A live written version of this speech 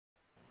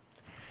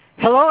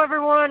Hello,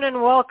 everyone, and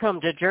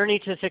welcome to Journey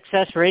to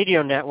Success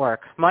Radio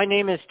Network. My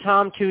name is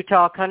Tom Too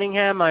Tall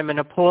Cunningham. I'm a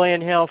Napoleon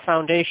Hill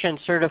Foundation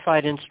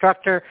certified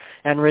instructor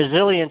and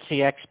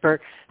resiliency expert,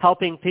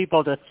 helping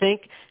people to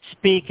think,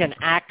 speak, and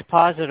act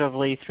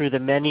positively through the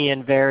many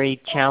and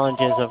varied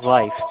challenges of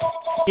life.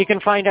 You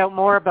can find out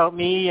more about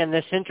me and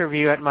this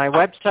interview at my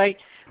website,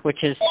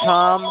 which is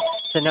Tom,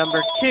 the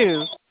number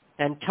 2,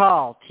 and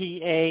Tall,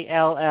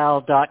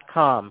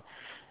 TALL.com.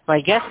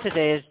 My guest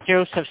today is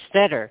Josef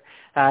Stetter.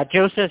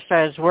 Josef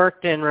has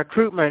worked in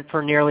recruitment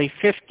for nearly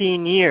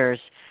 15 years,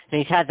 and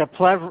he's had the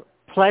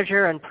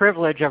pleasure and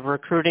privilege of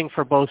recruiting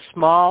for both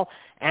small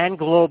and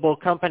global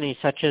companies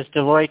such as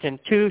Deloitte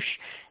 & Touche,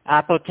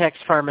 Apotex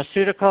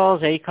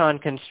Pharmaceuticals,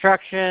 Aecon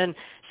Construction,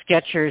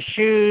 Skechers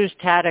Shoes,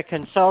 Tata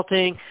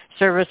Consulting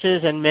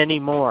Services, and many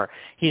more.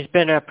 He's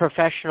been a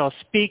professional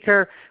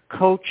speaker,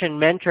 coach, and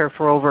mentor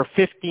for over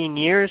 15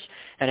 years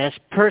and has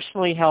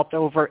personally helped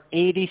over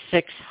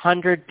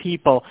 8,600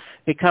 people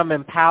become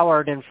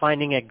empowered in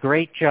finding a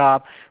great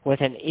job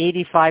with an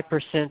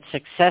 85%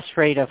 success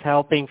rate of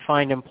helping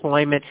find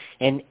employment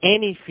in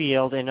any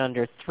field in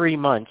under 3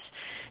 months.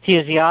 He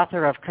is the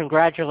author of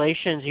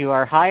Congratulations, You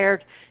Are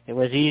Hired. It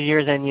was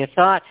easier than you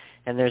thought.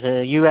 And there's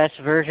a U.S.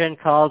 version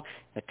called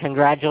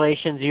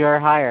Congratulations, You Are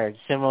Hired,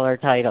 similar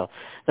title.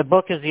 The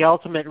book is the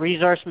ultimate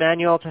resource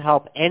manual to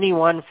help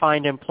anyone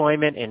find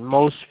employment in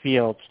most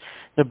fields.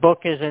 The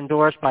book is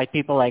endorsed by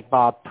people like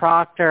Bob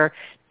Proctor,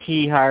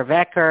 T. Harv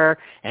Eker,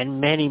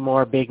 and many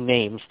more big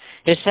names.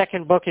 His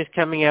second book is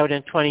coming out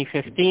in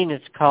 2015.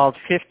 It's called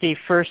 50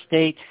 First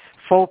Date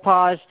Faux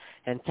Pas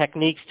and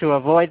Techniques to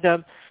Avoid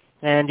Them.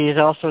 And he's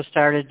also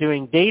started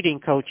doing dating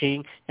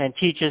coaching and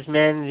teaches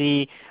men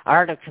the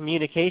art of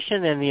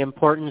communication and the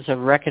importance of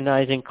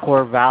recognizing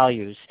core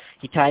values.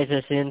 He ties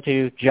this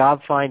into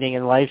job finding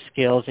and life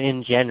skills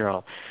in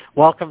general.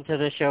 Welcome to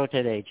the show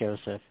today,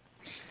 Josef.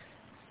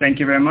 Thank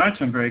you very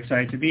much. I'm very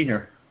excited to be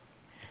here.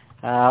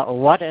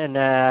 What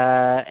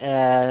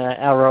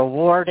a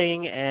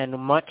rewarding and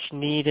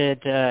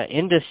much-needed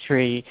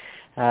industry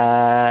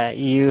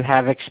you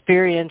have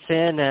experience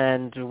in,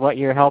 and what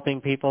you're helping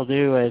people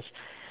do is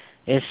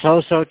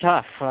so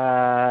tough.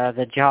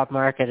 The job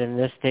market in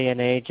this day and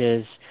age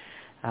is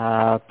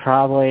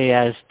probably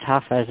as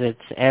tough as it's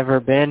ever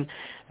been.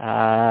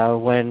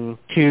 When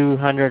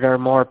 200 or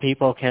more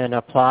people can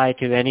apply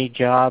to any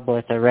job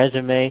with a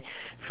resume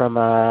from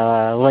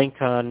a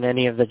link on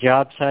any of the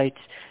job sites,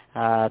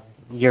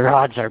 your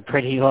odds are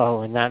pretty low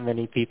when that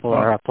many people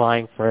are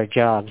applying for a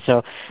job.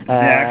 So the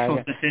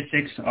actual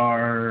statistics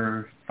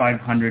are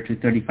 500 to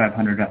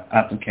 3,500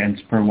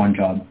 applicants per one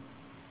job.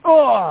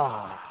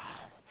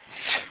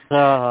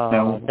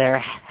 So there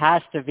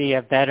has to be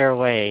a better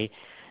way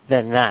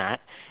than that.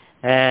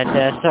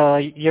 And so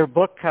your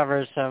book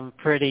covers some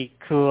pretty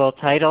cool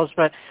titles,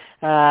 but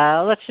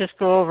let's just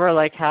go over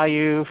like how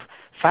you've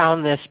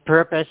found this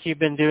purpose. You've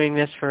been doing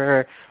this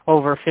for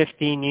over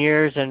 15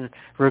 years and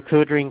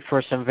recruiting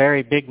for some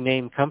very big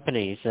name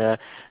companies.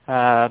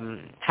 How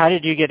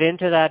did you get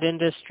into that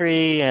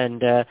industry?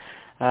 And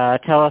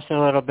tell us a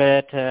little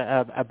bit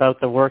about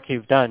the work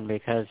you've done,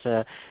 because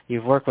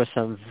you've worked with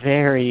some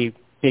very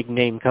big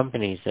name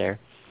companies there.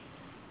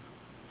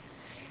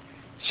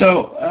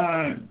 So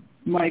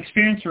my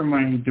experience or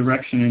my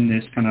direction in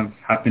this kind of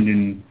happened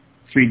in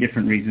 3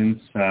 different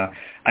reasons.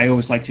 I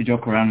always like to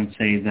joke around and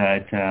say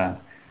that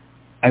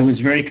I was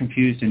very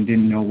confused and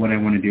didn't know what I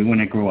want to do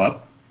when I grow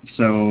up.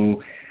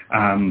 So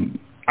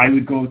I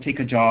would go take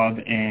a job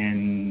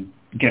and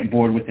get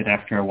bored with it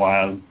after a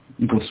while,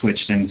 go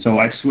switch. And so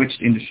I've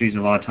switched industries a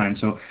lot of times.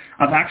 So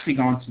I've actually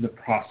gone through the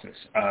process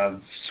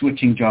of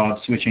switching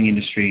jobs, switching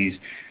industries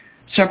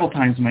several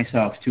times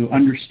myself to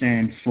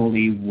understand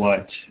fully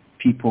what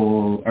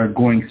people are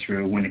going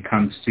through when it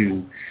comes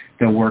to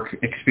the work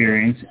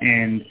experience.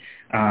 And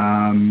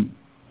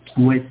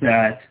with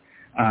that,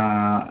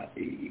 I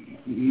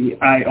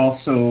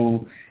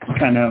also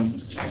kind of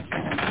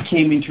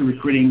came into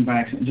recruiting by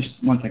accident. Just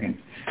one second.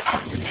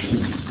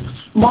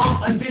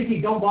 Mom, I'm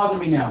busy. Don't bother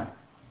me now.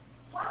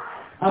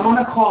 I'm on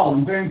a call.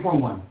 I'm very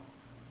important one.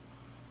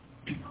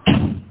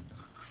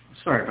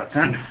 Sorry about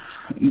that.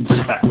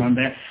 Just background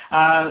there.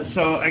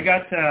 So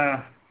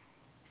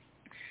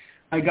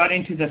I got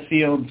into the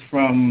field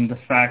from the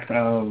fact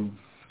of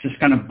just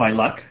kind of by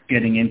luck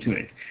getting into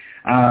it.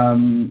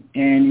 And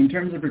in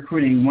terms of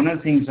recruiting, one of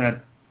the things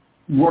that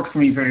worked for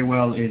me very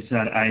well is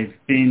that I've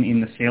been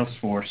in the sales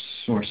force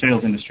or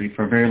sales industry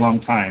for a very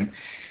long time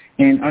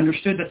and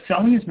understood that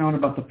selling is not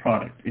about the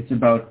product. It's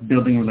about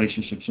building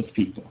relationships with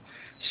people.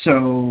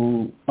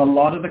 So a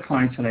lot of the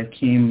clients that I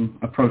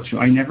approached,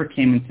 I never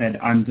came and said,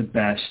 I'm the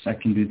best, I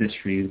can do this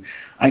for you.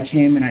 I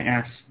came and I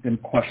asked them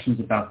questions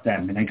about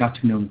them, and I got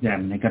to know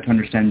them, and I got to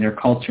understand their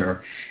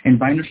culture. And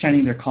by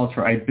understanding their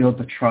culture, I built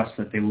the trust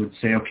that they would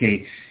say,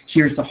 okay,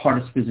 here's the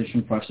hardest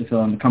position for us to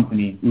fill in the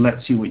company.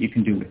 Let's see what you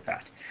can do with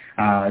that.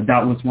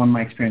 That was one of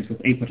my experience with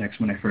Apotex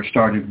when I first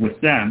started with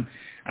them.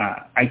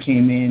 I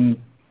came in,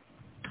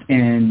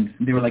 and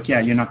they were like,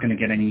 yeah, you're not going to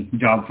get any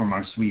job from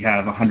us. We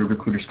have 100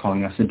 recruiters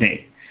calling us a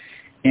day.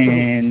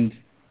 And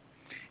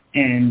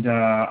And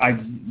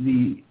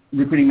the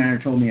recruiting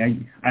manager told me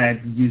I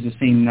had used the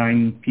same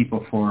 9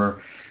 people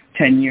for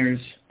 10 years.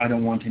 I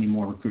don't want any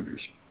more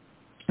recruiters.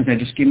 I said,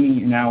 just give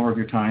me an hour of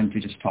your time to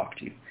just talk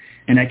to you.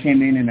 And I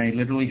came in and I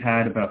literally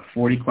had about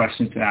 40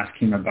 questions to ask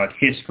him about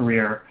his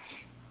career,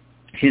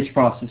 his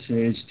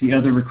processes, the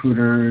other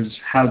recruiters,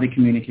 how they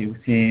communicate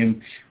with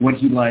him, what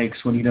he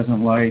likes, what he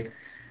doesn't like.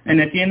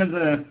 And at the end of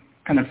the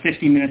kind of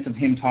 50 minutes of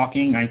him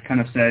talking, I kind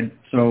of said,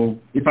 so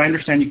if I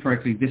understand you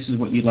correctly, this is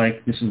what you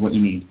like, this is what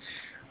you need.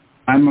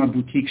 I'm a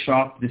boutique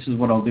shop, this is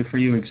what I'll do for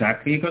you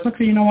exactly. He goes,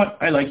 okay, you know what,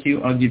 I like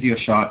you, I'll give you a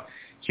shot.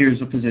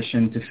 Here's a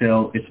position to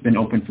fill. It's been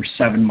open for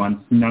 7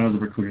 months. None of the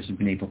recruiters have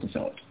been able to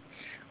fill it.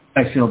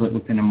 I filled it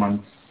within a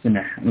month,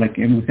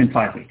 within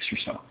 5 weeks or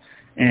so.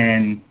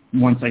 And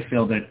once I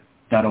filled it,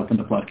 that opened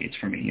the floodgates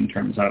for me in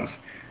terms of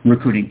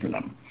recruiting for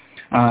them.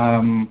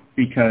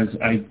 Because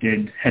I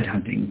did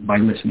headhunting by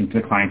listening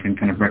to the client and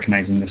kind of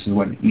recognizing this is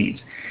what it needs.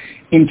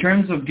 In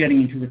terms of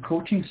getting into the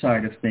coaching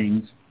side of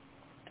things,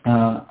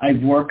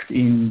 I've worked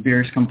in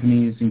various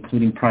companies,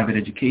 including private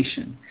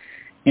education.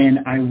 And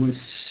I was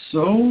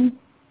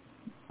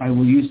I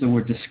will use the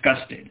word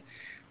disgusted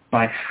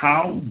by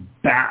how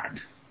bad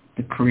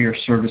the career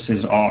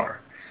services are.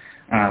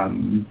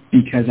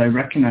 Because I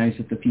recognized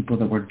that the people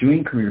that were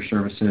doing career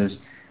services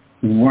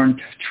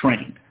weren't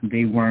trained.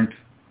 They weren't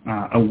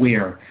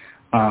aware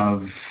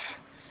of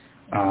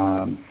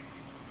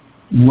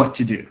what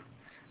to do.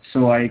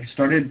 So I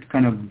started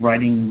kind of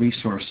writing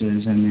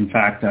resources, and in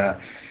fact,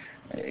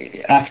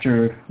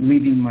 after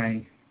leaving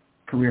my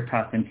career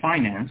path in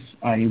finance,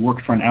 I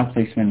worked for an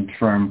outplacement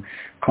firm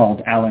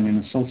called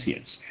Allen &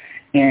 Associates.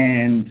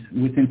 And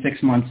within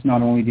 6 months,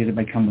 not only did I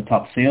become the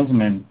top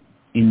salesman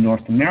in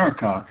North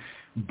America,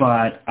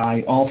 but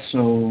I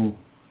also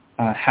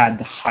had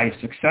the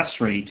highest success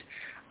rate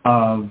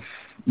of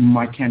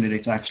my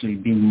candidates actually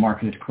being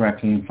marketed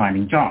correctly and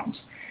finding jobs.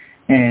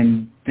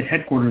 And the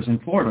headquarters in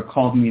Florida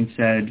called me and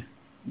said,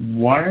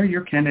 why are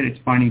your candidates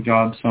finding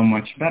jobs so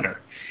much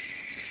better?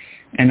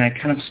 And I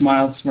kind of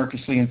smiled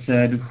smirkishly and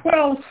said,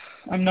 well,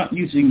 I'm not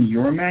using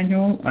your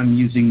manual, I'm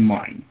using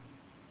mine.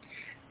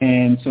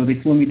 And so they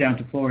flew me down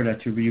to Florida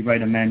to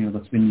rewrite a manual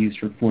that's been used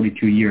for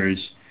 42 years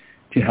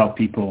to help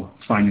people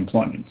find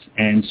employment.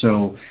 And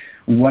so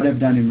what I've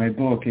done in my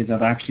book is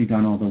I've actually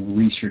done all the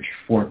research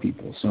for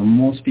people. So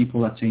most people,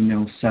 let's say,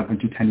 know 7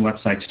 to 10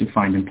 websites to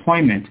find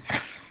employment,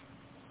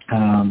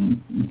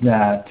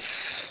 that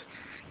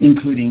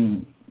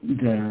including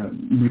the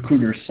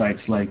recruiter sites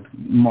like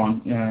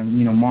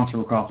Monster,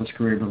 Work Office,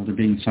 Career Builder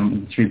being some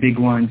of the 3 big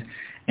ones,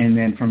 and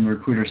then from the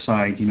recruiter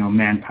side,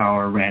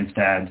 Manpower,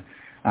 Randstad,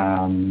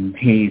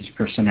 Hayes,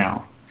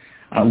 Personnel.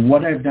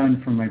 What I've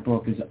done for my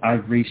book is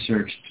I've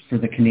researched for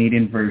the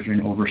Canadian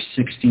version over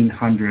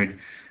 1,600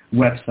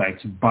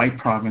 websites by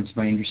province,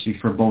 by industry,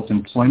 for both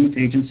employment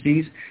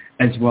agencies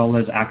as well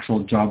as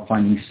actual job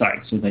finding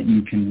sites so that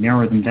you can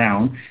narrow them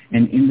down.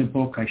 And in the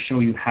book, I show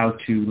you how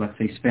to, let's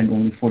say, spend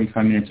only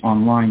 45 minutes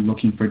online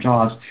looking for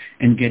jobs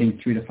and getting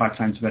 3 to 5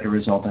 times better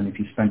result than if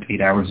you spent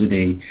 8 hours a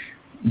day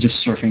just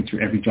surfing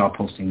through every job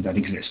posting that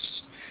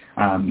exists.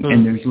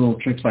 And there's little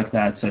tricks like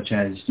that, such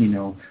as,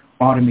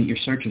 automate your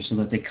searches so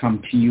that they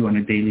come to you on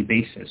a daily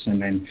basis, and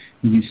then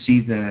you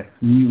see the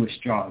newest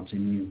jobs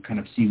and you kind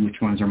of see which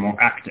ones are more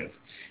active,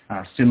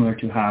 similar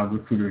to how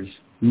recruiters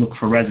look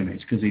for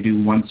resumes, because they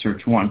do one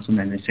search once and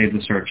then they save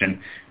the search and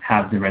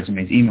have the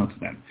resumes emailed to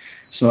them.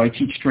 So I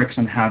teach tricks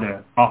on how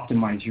to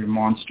optimize your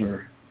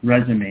Monster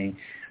resume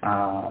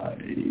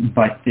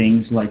by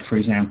things like, for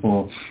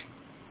example,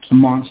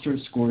 Monster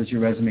scores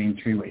your resume in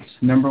 3 ways.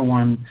 Number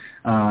one,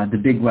 the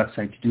big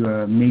websites do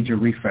a major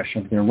refresh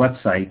of their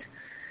website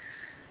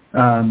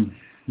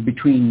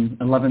between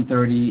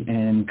 11:30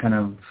 and kind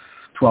of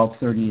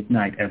 12:30 at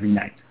night every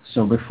night.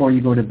 So before you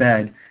go to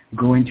bed,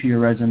 go into your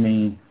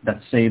resume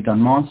that's saved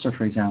on Monster,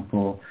 for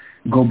example,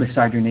 go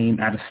beside your name,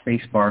 add a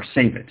space bar,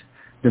 save it.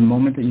 The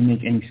moment that you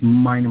make any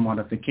minor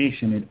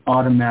modification, it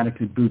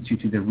automatically boots you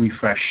to the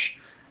refresh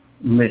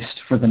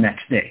list for the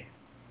next day.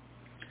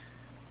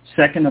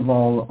 Second of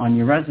all, on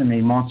your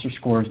resume, Monster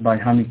scores by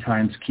how many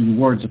times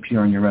keywords appear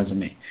on your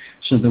resume.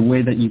 So the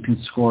way that you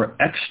can score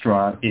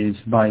extra is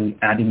by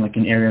adding like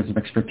an areas of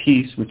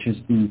expertise, which is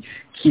the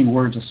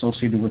keywords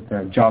associated with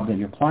the job that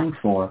you're applying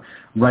for,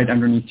 right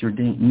underneath your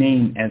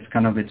name as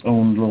kind of its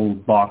own little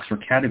box or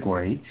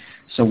category.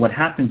 So what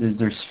happens is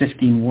there's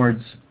 15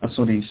 words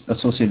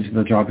associated with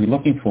the job you're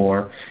looking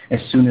for as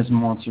soon as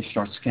Monster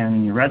starts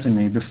scanning your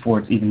resume before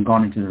it's even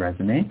gone into the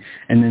resume.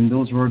 And then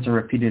those words are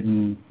repeated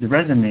in the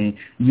resume.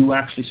 You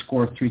actually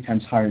score 3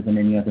 times higher than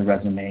any other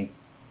resume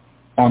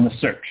on the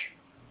search.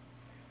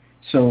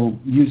 So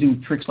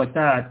using tricks like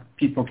that,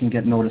 people can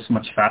get noticed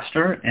much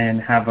faster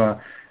and have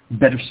a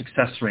better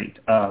success rate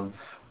of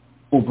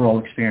overall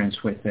experience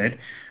with it.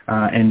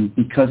 And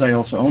because I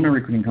also own a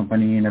recruiting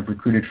company and I've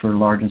recruited for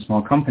large and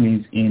small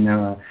companies in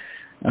a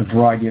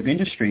variety of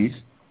industries,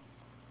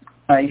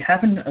 I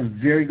have a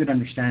very good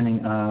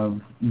understanding of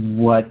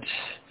what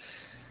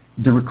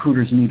the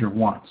recruiters need or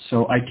want.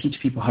 So I teach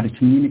people how to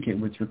communicate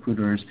with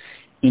recruiters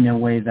in a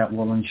way that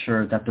will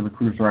ensure that the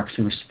recruiters are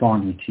actually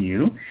responding to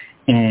you,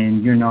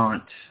 and you're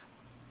not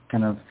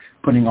kind of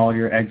putting all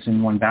your eggs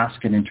in one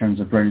basket in terms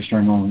of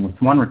registering only with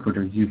one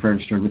recruiter. You've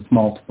registered with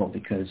multiple,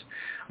 because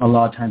a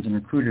lot of times in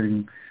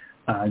recruiting,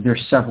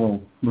 there's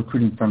several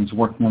recruiting firms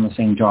working on the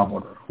same job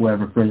order.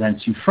 Whoever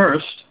presents you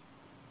first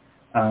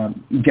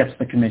gets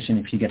the commission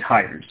if you get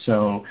hired.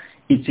 So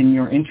it's in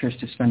your interest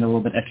to spend a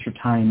little bit extra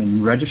time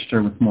and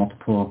register with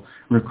multiple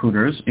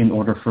recruiters in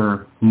order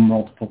for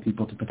multiple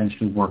people to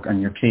potentially work on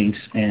your case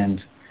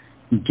and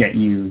get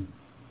you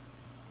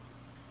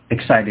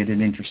excited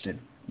and interested,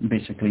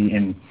 basically,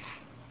 in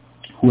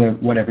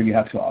whatever you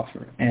have to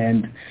offer.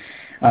 And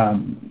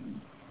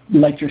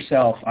like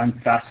yourself, I'm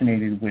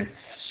fascinated with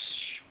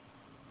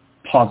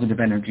positive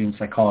energy and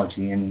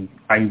psychology, and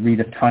I read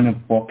a ton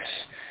of books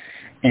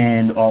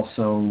and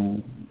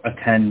also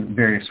attend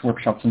various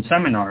workshops and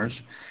seminars.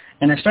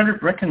 And I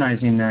started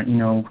recognizing that,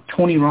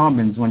 Tony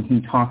Robbins,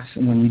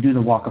 when we do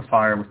the Walk of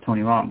Fire with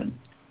Tony Robbins,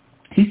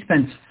 he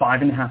spends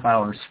 5.5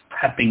 hours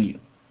prepping you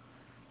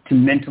to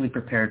mentally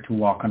prepare to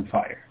walk on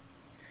fire.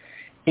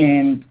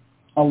 And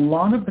a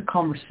lot of the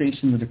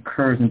conversation that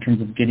occurs in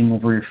terms of getting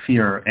over your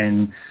fear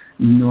and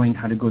knowing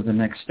how to go to the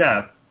next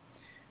step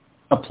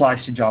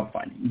applies to job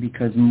finding,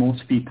 because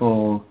most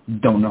people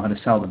don't know how to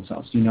sell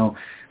themselves.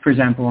 For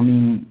example,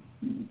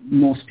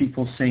 most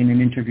people say in an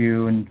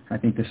interview, and I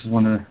think this is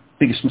one of the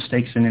biggest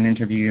mistakes in an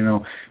interview,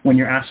 when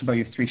you're asked about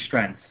your 3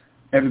 strengths,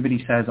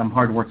 everybody says, I'm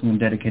hardworking and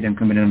dedicated and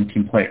committed, I'm a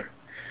team player.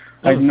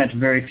 I've met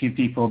very few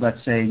people that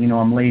say,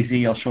 I'm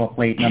lazy, I'll show up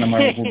late, none of my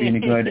work will be any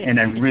good, and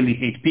I really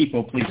hate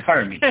people, please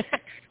hire me.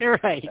 You're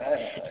right.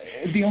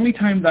 The only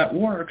time that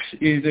works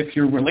is if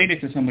you're related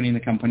to somebody in the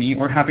company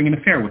or having an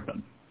affair with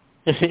them.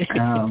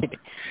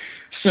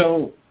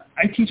 So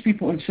I teach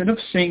people, instead of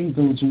saying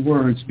those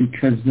words,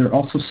 because they're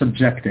also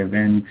subjective,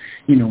 and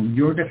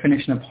your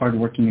definition of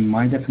hardworking and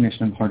my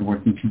definition of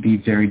hardworking can be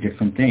very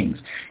different things.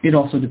 It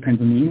also depends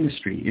on the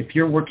industry. If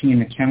you're working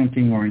in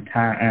accounting or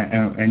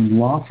in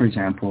law, for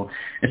example,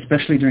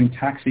 especially during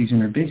tax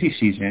season or busy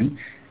season,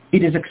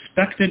 it is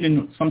expected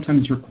and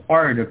sometimes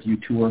required of you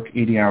to work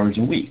 80 hours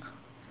a week.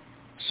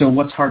 So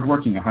what's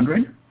hardworking,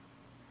 100?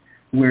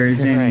 Whereas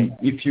right.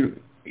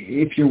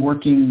 if you're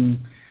working,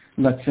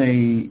 let's say,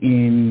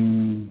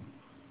 in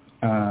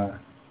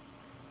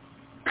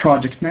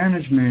project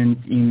management,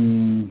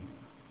 in,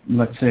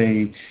 let's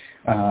say,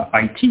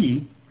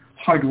 IT,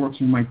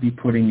 hardworking might be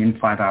putting in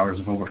 5 hours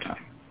of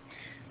overtime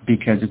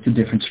because it's a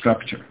different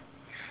structure.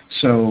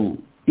 So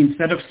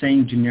instead of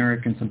saying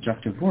generic and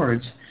subjective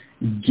words,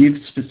 give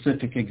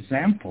specific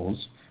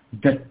examples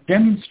that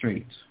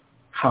demonstrate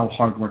how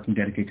hardworking,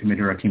 dedicated,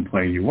 committed, or a team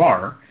player you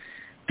are,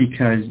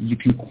 because you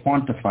can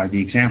quantify the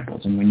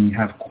examples. And when you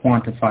have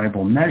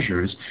quantifiable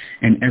measures,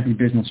 and every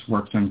business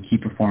works on key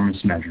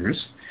performance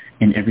measures,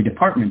 and every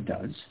department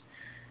does,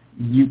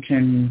 you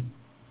can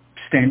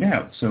stand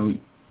out. So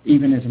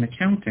even as an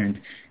accountant,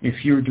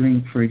 if you're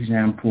doing, for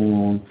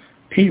example,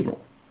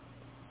 payroll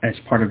as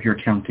part of your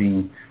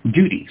accounting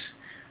duties,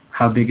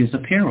 how big is the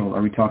payroll?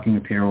 Are we talking a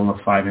payroll of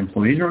 5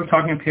 employees, or are we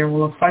talking a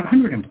payroll of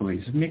 500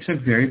 employees? It makes a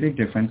very big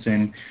difference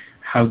in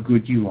how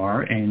good you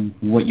are and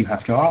what you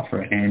have to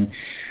offer. And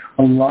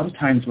a lot of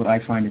times what I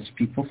find is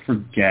people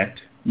forget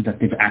that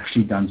they've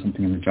actually done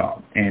something in the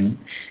job. And,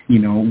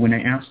 when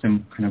I ask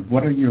them kind of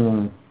what are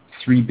your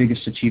 3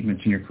 biggest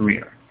achievements in your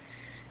career,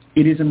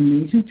 it is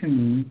amazing to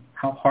me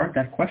how hard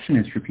that question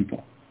is for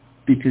people,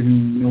 because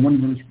no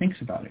one really thinks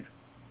about it.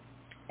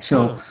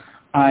 So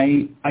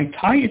I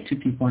tie it to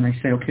people and I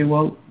say, okay,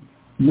 well,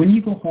 when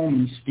you go home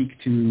and you speak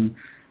to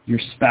your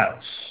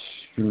spouse,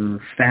 your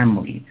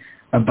family,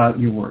 about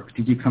your work,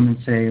 did you come and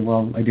say,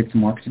 well, I did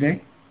some work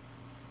today?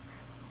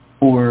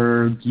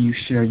 Or do you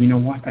share,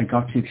 what, I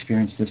got to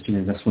experience this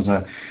today. This was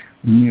a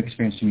new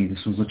experience to me.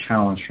 This was a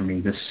challenge for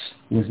me. This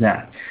was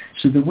that.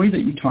 So the way that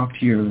you talk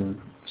to your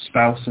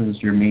spouses,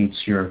 your mates,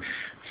 your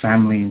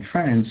family and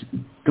friends,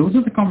 those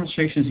are the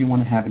conversations you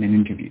want to have in an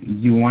interview.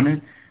 You want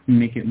to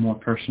make it more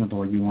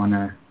personable. You want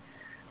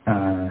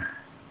to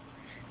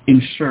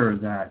ensure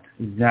that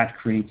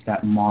creates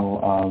that model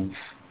of,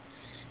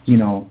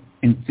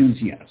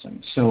 enthusiasm.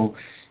 So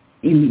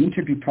in the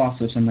interview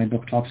process, and my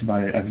book talks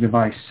about it, I've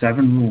devised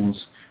 7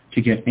 rules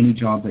to get any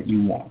job that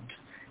you want.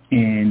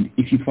 And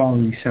if you follow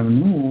these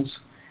 7 rules,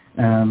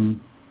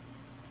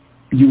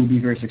 you will be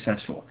very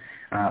successful.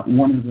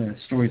 One of the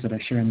stories that I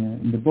share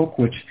in the book,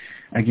 which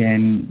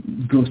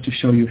again goes to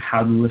show you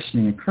how the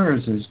listening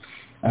occurs, is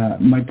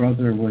my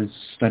brother was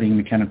studying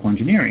mechanical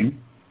engineering,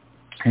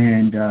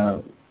 and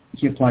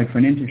he applied for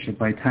an internship.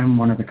 By the time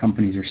one of the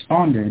companies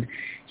responded,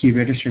 he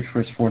registered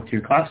for his 4th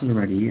year classes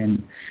already,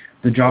 and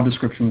the job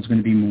description was going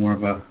to be more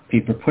of a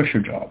paper pusher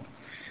job.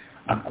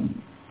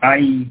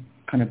 I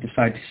kind of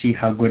decided to see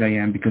how good I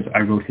am because I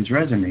wrote his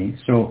resume,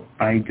 so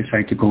I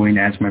decided to go in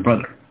as my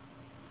brother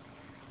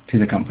to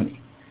the company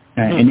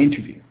and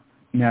interview.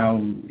 Now,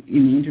 in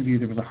the interview,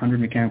 there was 100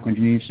 mechanical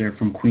engineers there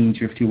from Queens,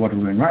 UFT,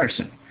 Waterloo, and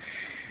Ryerson.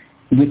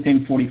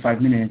 Within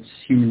 45 minutes,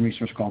 Human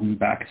Resource called me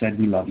back, said,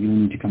 we love you, we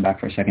need to come back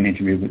for a second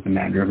interview with the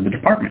manager of the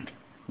department.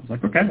 I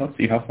was like, okay, let's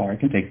see how far I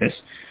can take this.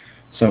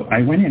 So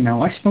I went in.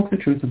 Now, I spoke the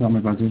truth about my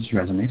brother's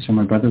resume. So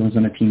my brother was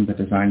on a team that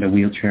designed a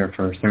wheelchair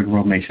for third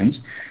world nations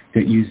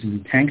that uses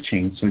a tank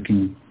chain so it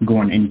can go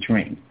on any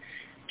terrain.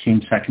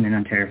 Came second in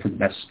Ontario for the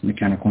best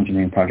mechanical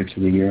engineering projects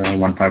of the year. I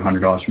won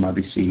 $500 from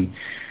RBC.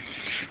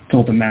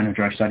 Told the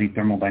manager I studied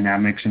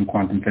thermodynamics and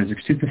quantum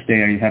physics. To this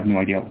day, I have no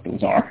idea what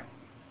those are.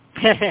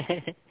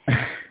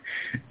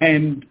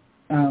 And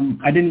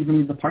I didn't even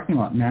leave the parking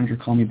lot. The manager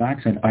called me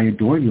back, said, I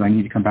adore you. I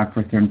need to come back for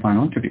a third and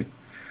final interview.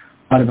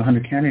 Out of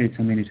 100 candidates,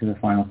 I made it to the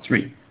final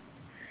 3.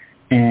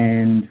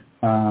 And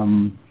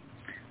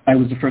I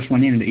was the first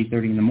one in at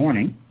 8:30 in the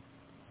morning.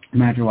 The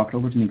manager walked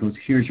over to me and goes,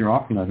 here's your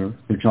offer letter.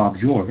 The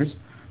job's yours.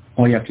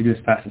 All you have to do is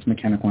pass this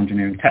mechanical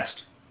engineering test.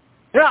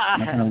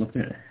 And I kind of looked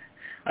at it.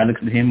 I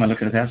looked at him, I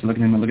looked at the test, I looked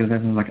at him, I looked at the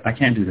test, and I was like, I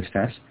can't do this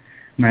test.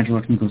 The manager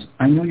looked at me and goes,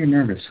 I know you're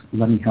nervous.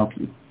 Let me help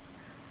you.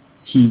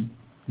 He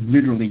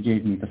literally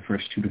gave me the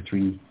first 2 to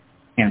 3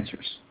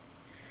 answers.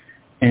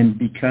 And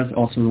because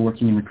also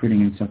working in recruiting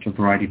in such a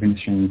variety of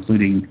industries,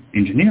 including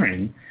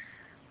engineering,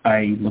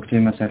 I looked at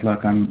him and said,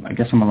 look, I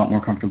guess I'm a lot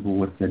more comfortable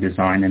with the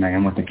design than I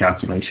am with the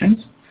calculations.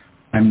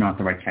 I'm not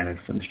the right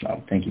candidate for this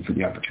job. Thank you for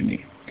the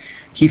opportunity.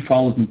 He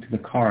followed me to the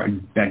car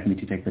and begged me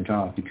to take the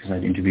job because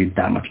I'd interviewed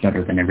that much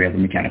better than every other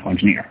mechanical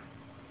engineer.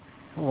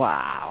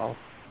 Wow.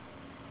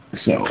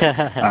 So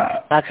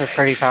that's a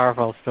pretty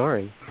powerful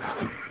story.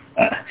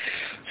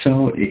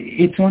 So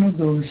it's one of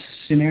those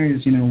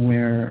scenarios,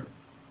 where,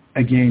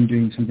 again,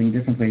 doing something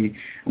differently.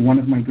 One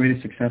of my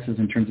greatest successes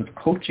in terms of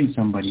coaching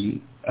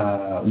somebody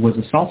was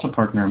a salsa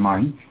partner of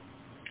mine,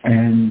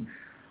 and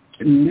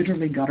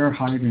literally got her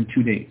hired in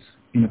 2 days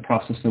in a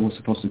process that was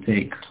supposed to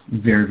take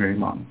very, very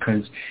long.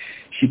 Because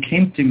she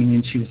came to me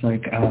and she was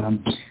like,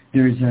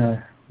 there's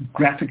a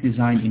graphic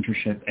design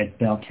internship at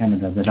Bell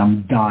Canada that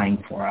I'm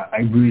dying for. I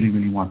really,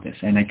 really want this.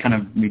 And I kind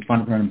of made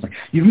fun of her and was like,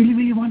 you really,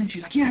 really want it?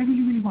 She's like, yeah, I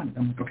really, really want it.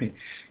 I'm like, okay,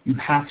 you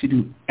have to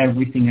do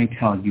everything I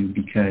tell you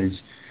because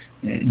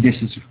this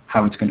is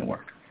how it's going to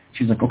work.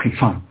 She's like, okay,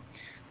 fine.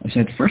 I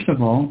said, first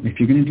of all, if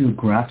you're going to do a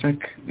graphic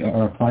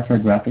or apply for a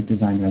graphic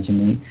design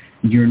resume,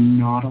 you're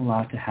not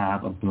allowed to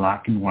have a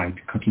black and white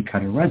cookie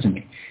cutter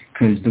resume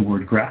because the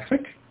word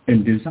graphic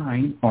and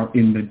design are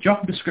in the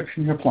job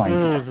description you're applying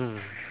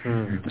for.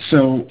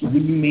 So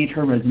we made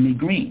her resume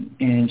green,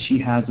 and she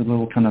has a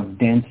little kind of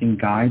dancing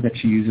guide that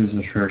she uses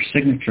as her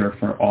signature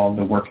for all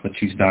the work that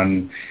she's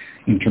done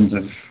in terms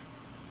of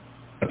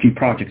a few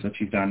projects that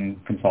she's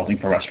done consulting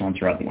for restaurants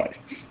or otherwise.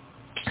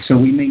 So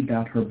we made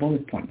that her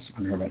bullet points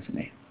on her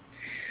resume.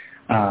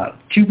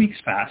 2 weeks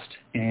passed,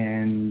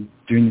 and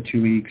during the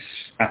 2 weeks,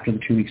 after the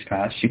 2 weeks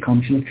passed, she called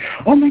me. She's like,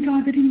 oh my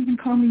God, they didn't even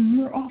call me.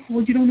 You're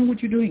awful. You don't know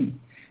what you're doing.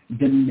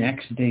 The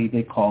next day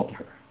they called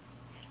her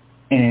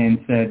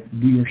and said,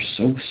 we are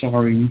so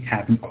sorry we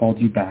haven't called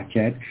you back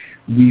yet.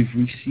 We've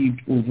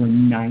received over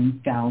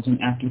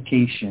 9,000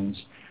 applications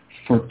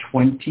for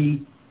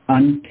 20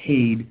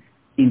 unpaid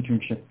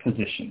internship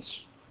positions.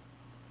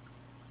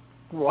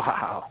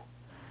 Wow.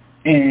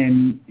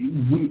 And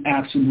we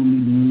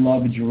absolutely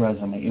loved your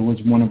resume. It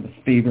was one of the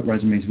favorite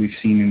resumes we've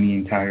seen in the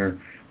entire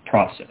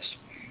process.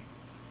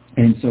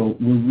 And so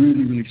we're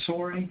really, really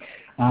sorry.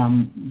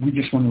 We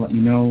just want to let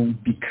you know,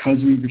 because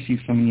we've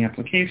received so many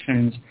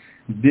applications,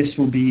 this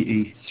will be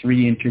a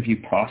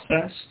 3-interview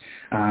process.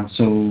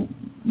 So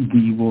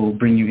we will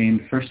bring you in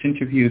first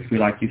interview if we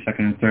like you,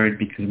 second and third,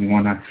 because we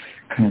want to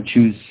kind of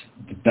choose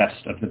the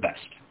best of the best.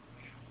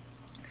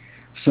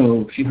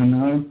 So she hung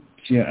up.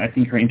 I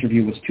think her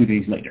interview was 2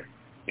 days later,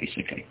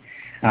 basically.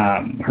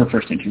 Her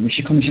first interview.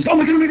 She called me. She's like, oh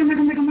my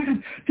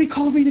God. They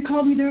called me.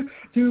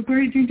 They're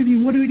great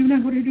interview. What do we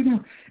do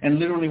now? And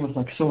literally was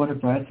like so out of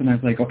breath. And I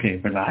was like,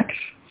 okay, relax.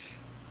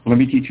 Let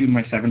me teach you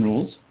my 7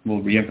 rules.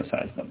 We'll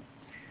reemphasize them.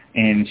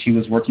 And she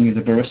was working as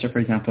a barista, for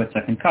example, at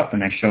Second Cup.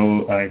 And I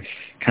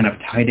kind of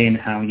tied in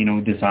how,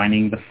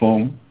 designing the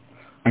foam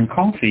on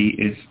coffee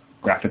is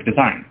graphic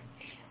design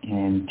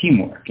and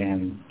teamwork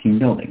and team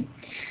building.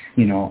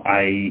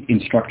 I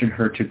instructed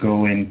her to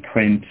go and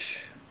print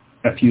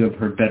a few of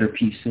her better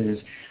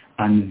pieces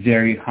on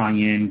very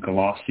high-end,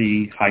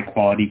 glossy,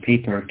 high-quality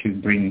paper to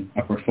bring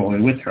a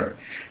portfolio with her.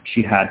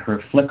 She had her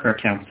Flickr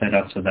account set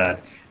up so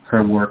that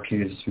her work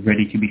is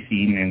ready to be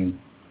seen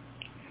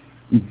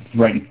and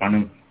right in front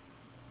of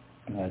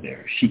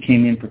there. She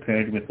came in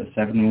prepared with the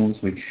 7 rules.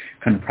 We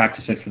kind of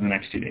practiced it for the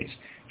next 2 days.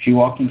 She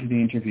walked into the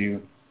interview.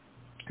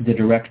 The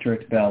director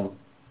at Bell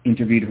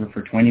interviewed her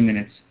for 20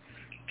 minutes,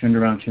 turned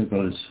around to her and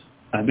goes,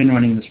 I've been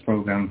running this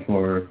program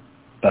for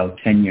about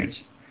 10 years.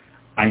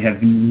 I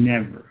have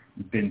never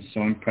been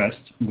so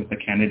impressed with a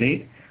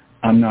candidate.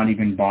 I'm not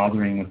even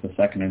bothering with the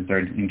second and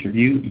third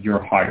interview.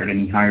 You're hired.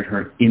 And he hired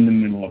her in the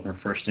middle of her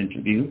first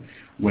interview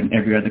when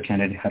every other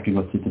candidate had to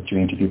go through the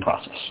 3-interview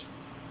process.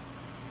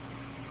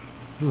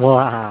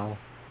 Wow.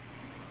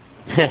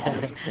 This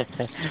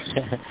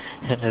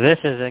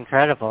is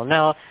incredible.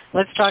 Now,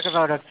 let's talk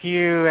about a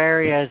few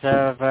areas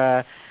of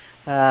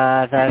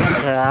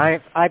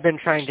that I've been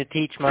trying to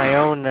teach my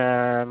own.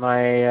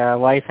 My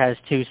wife has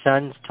 2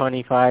 sons,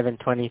 25 and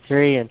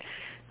 23, and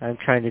I'm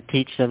trying to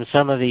teach them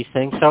some of these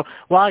things. So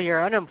while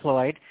you're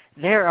unemployed,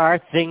 there are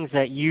things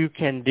that you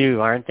can do,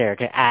 aren't there,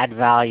 to add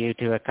value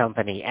to a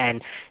company.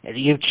 And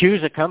you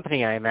choose a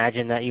company, I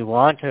imagine, that you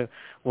want to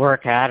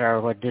work at or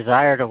would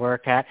desire to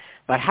work at.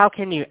 But how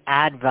can you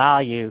add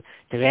value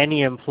to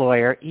any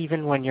employer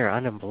even when you're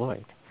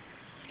unemployed?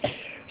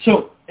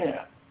 So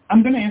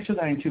I'm going to answer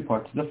that in two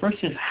parts. The first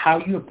is how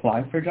you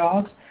apply for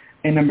jobs,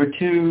 and number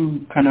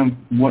two, kind of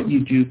what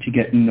you do to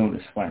get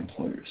noticed by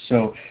employers.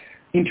 So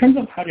in terms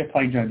of how to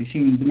apply jobs, you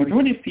see the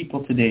majority of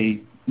people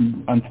today,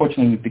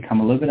 unfortunately, we've become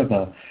a little bit of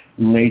a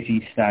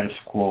lazy status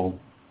quo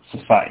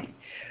society.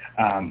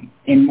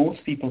 And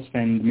most people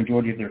spend the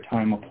majority of their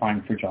time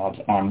applying for jobs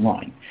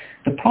online.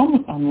 The problem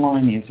with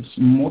online is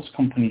most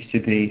companies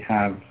today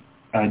have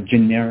a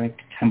generic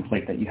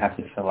template that you have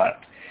to fill out.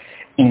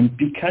 And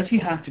because you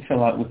have to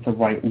fill out with the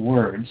right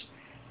words,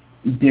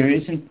 there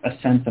isn't a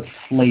sense of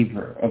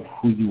flavor of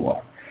who you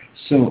are.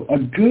 So a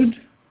good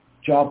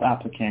job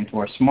applicant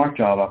or a smart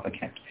job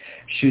applicant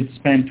should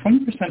spend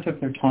 20%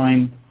 of their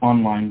time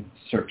online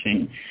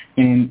searching.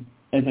 And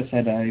as I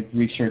said, I've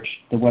researched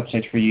the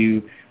websites for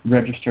you,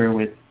 register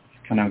with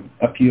kind of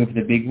a few of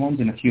the big ones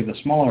and a few of the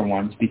smaller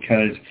ones,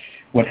 because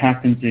what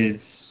happens is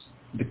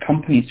the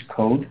companies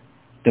code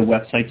the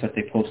websites that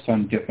they post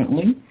on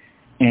differently.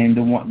 And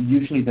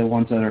usually the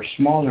ones that are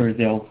smaller,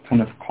 they'll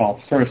kind of call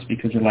first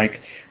because they're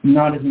like,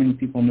 not as many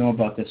people know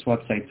about this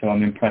website, so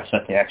I'm impressed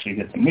that they actually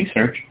did some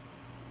research.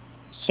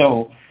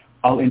 So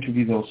I'll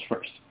interview those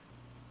first.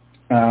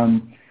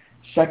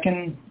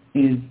 Second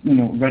is,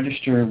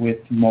 register with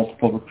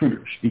multiple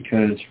recruiters,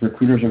 because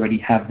recruiters already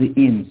have the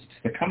ins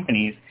to the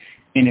companies.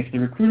 And if the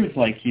recruiters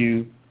like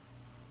you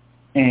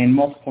and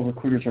multiple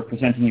recruiters are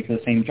presenting you for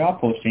the same job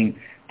posting,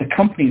 the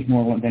company is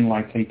more than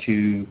likely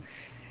to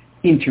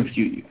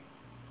interview you.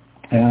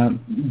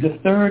 The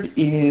third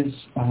is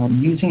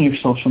using your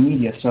social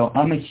media. So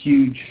I'm a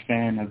huge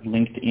fan of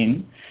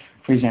LinkedIn,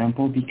 for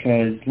example,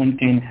 because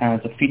LinkedIn has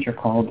a feature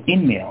called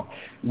InMail,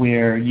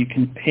 where you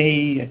can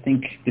pay, I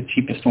think the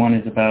cheapest one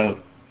is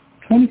about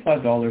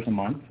 $25 a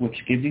month, which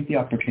gives you the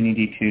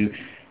opportunity to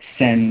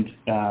send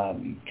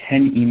 10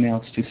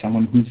 emails to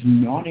someone who's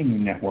not in your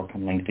network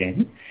on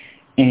LinkedIn.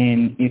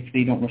 And if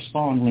they don't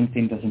respond,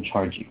 LinkedIn doesn't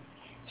charge you.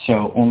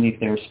 So only if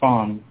they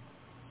respond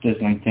does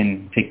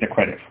LinkedIn take the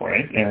credit for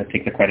it,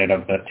 take the credit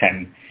of the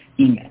 10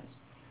 emails.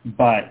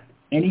 But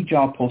any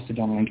job posted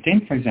on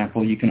LinkedIn, for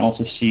example, you can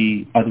also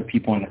see other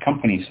people in the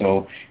company,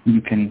 so you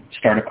can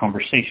start a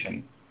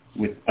conversation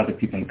with other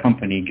people in the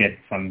company, get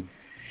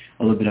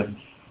a little bit of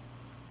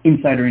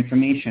insider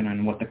information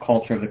on what the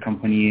culture of the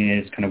company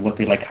is, kind of what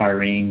they like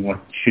hiring, what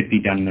should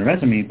be done in the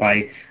resume,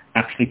 by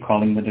actually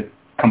calling the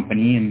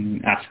company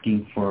and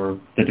asking for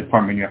the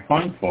department you're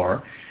applying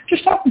for,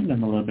 just talking to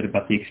them a little bit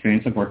about the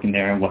experience of working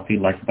there and what they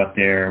like about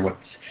there,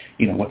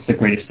 what's the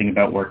greatest thing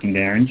about working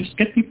there, and just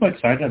get people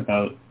excited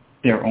about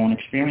their own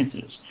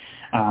experiences.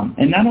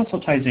 And that also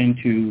ties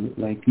into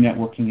like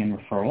networking and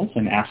referrals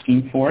and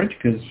asking for it,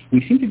 because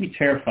we seem to be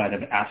terrified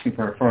of asking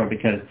for a referral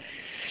because,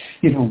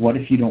 what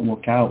if you don't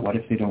work out? What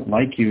if they don't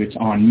like you? It's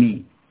on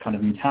me kind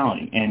of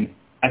mentality. And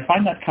I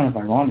find that kind of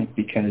ironic,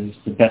 because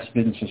the best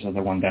businesses are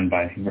the ones done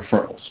by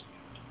referrals.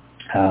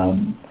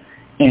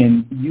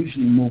 And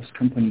usually most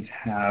companies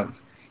have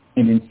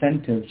an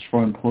incentive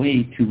for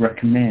employee to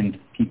recommend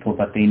people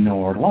that they know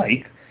or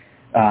like,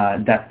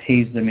 that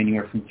pays them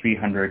anywhere from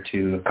 $300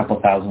 to a couple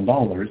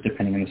 $1,000,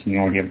 depending on the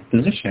seniority of the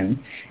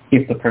position,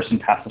 if the person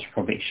passes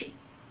probation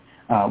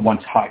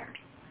once hired.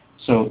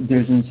 So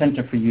there's an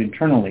incentive for you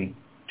internally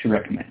to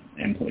recommend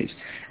employees.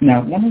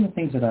 Now, one of the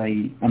things that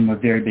I'm a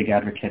very big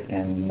advocate,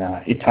 and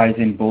it ties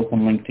in both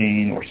on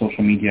LinkedIn or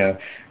social media,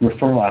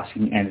 referral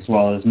asking, and as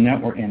well as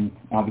network, and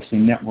obviously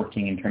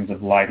networking in terms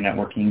of live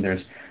networking.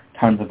 There's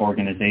tons of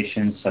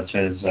organizations such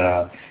as,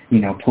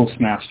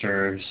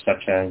 Toastmasters,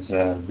 such as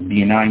the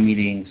B&I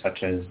meetings,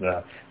 such as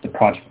the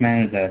project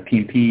manager, the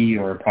PMP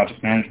or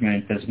project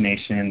management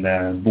designation,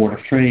 the Board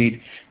of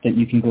Trade, that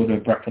you can go to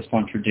breakfast,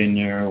 lunch, or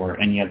dinner, or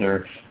any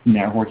other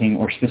networking,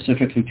 or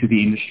specifically to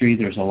the industry.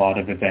 There's a lot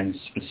of events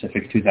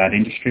specific to that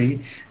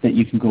industry that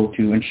you can go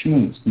to and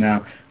schmooze.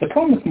 Now, the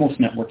problem with most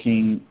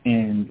networking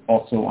and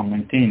also on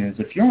LinkedIn is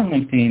if you're on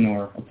LinkedIn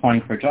or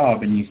applying for a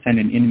job and you send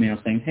an email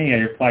saying, hey,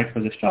 I applied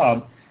for this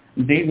job,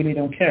 they really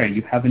don't care.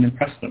 You haven't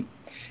impressed them.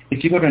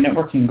 If you go to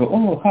networking and go,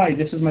 oh, hi,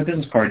 this is my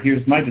business card.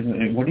 Here's my business.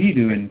 What do you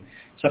do? And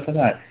stuff like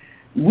that.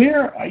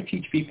 Where I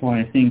teach people,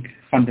 and I think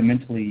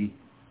fundamentally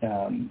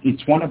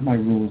it's one of my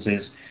rules,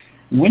 is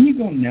when you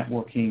go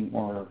networking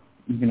or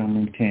even on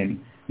LinkedIn,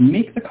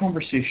 make the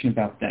conversation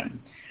about them.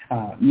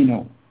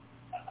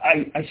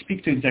 I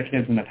speak to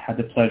executives, and I've had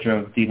the pleasure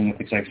of dealing with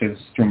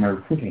executives through my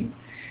recruiting.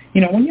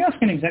 When you ask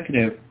an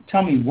executive,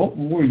 tell me, what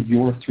were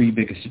your 3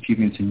 biggest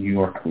achievements in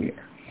your career?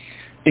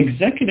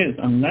 Executives,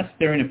 unless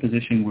they're in a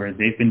position where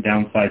they've been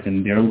downsized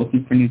and they're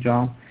looking for a new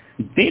job,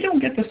 they don't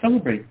get to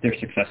celebrate their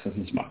successes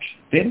as much.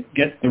 They don't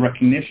get the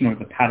recognition or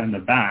the pat on the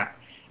back,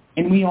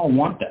 and we all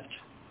want that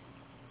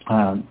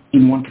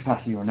in one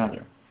capacity or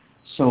another.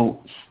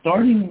 So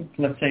starting,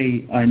 let's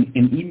say, an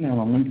email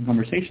on LinkedIn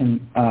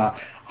conversation,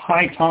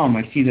 hi, Tom,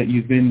 I see that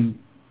you've been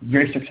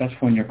very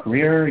successful in your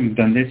career. You've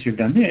done this, you've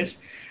done this.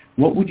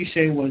 What would you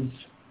say was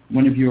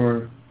one of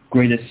your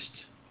greatest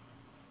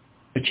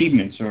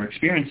achievements or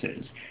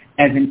experiences?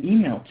 As an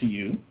email to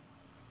you,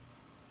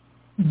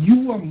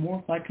 you are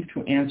more likely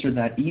to answer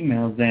that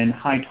email than,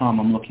 hi, Tom,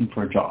 I'm looking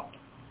for a job.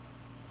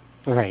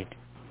 Right.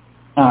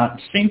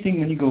 Same thing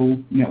when you go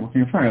networking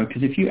in front of,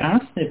 because if you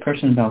ask the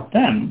person about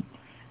them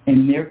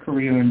and their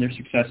career and their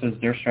successes,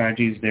 their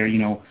strategies, their,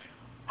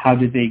 how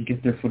did they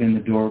get their foot in the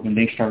door when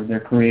they started their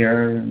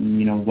career,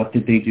 and, what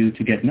did they do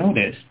to get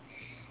noticed,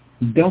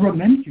 they'll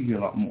remember you a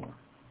lot more.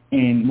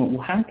 And what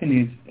will happen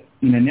is,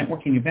 in a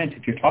networking event,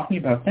 if you're talking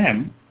about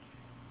them,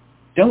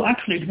 they'll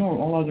actually ignore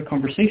all other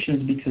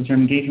conversations because they're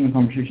engaging in the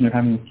conversation they're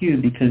having with you,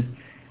 because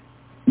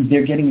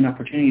they're getting an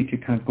opportunity to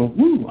kind of go,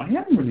 ooh, I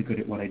am really good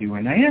at what I do,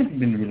 and I have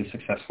been really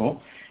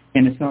successful.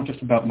 And it's not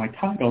just about my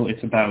title,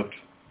 it's about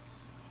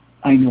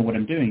I know what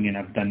I'm doing, and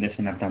I've done this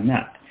and I've done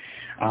that.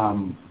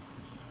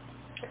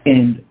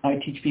 And I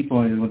teach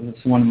people, and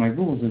it's one of my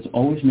rules, is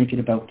always make it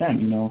about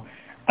them.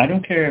 I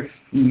don't care if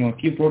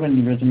you've wrote on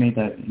your resume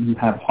that you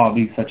have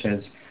hobbies such as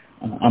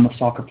I'm a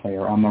soccer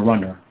player, I'm a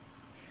runner.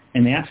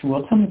 And they ask,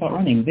 well, tell me about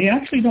running. They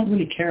actually don't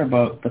really care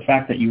about the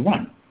fact that you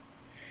run.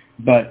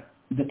 But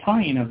the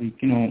tie-in of,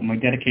 my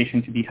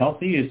dedication to be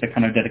healthy is the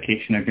kind of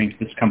dedication I bring to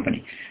this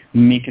company.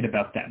 Make it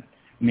about them.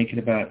 Make it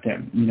about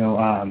them.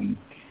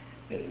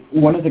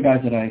 One of the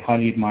guys that I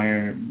highly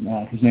admire,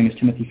 his name is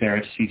Timothy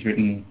Ferriss. He's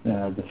written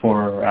The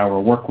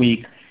 4-Hour Work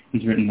Week.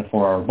 He's written The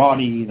 4-Hour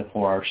Body, The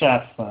 4-Hour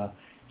Chef.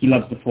 He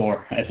loves the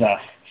 4 as a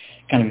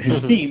kind of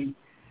his theme.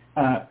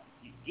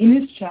 In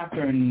his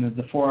chapter in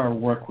the 4-Hour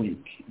Work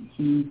Week,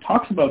 he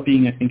talks about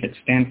being, I think, at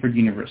Stanford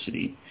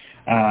University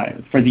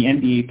for the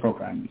MBA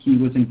program. He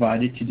was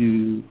invited to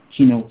do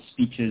keynote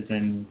speeches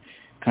and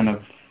kind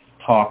of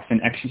talks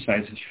and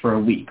exercises for a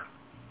week.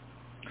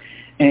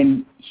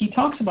 And he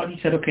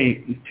said,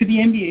 okay, to the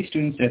MBA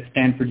students at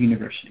Stanford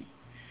University,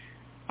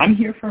 I'm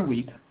here for a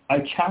week. I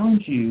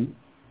challenge you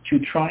to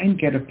try and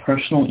get a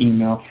personal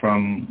email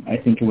from, I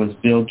think it was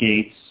Bill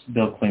Gates,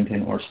 Bill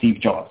Clinton, or Steve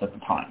Jobs at the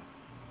time.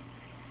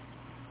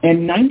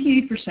 And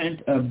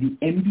 98% of the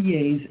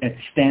MBAs at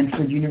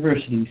Stanford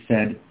University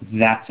said,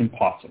 that's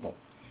impossible.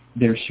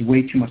 There's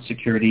way too much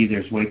security.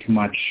 There's way too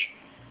much,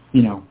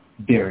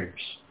 barriers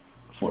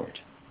for it.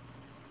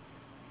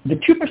 The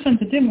 2%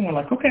 that didn't were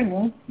like, okay,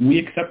 well, we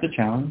accept the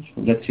challenge.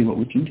 Let's see what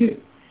we can do.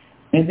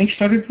 And they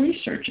started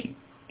researching.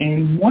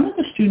 And one of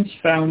the students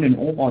found an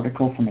old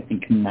article from, I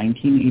think,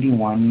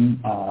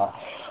 1981.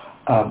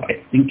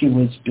 I think it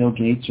was Bill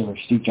Gates or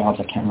Steve Jobs,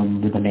 I can't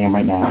remember the name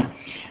right now,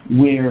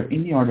 where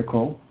in the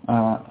article,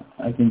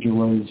 I think it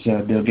was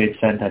Bill Gates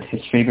said that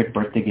his favorite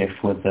birthday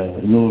gift was a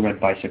little red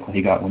bicycle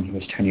he got when he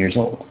was 10 years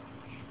old.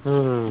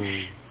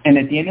 And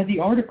at the end of the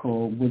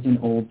article was an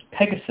old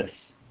Pegasus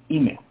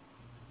email.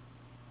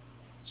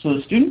 So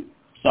the student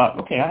thought,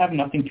 okay, I have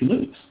nothing to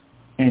lose.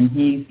 And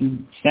he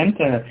sent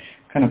a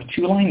kind of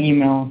 2-line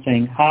email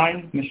saying,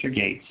 hi, Mr.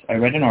 Gates, I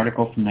read an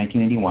article from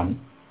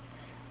 1981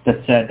 that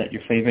said that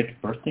your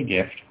favorite birthday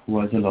gift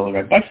was a little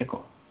red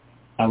bicycle.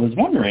 I was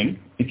wondering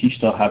if you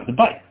still have the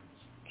bike.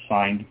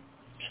 Signed,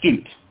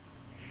 student.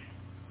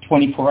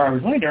 24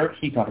 hours later,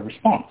 he got a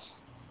response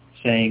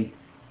saying,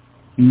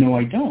 no,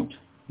 I don't,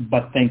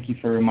 but thank you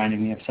for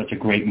reminding me of such a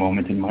great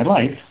moment in my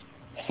life.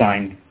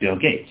 Signed, Bill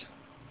Gates.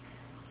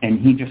 And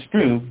he just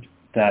proved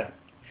that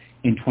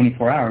in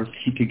 24 hours,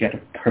 he could get a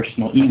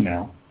personal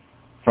email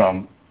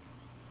from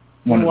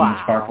one of the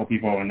most powerful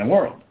people in the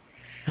world.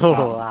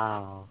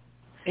 Wow.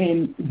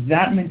 And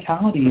that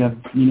mentality of,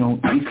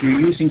 if you're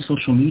using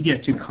social media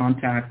to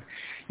contact,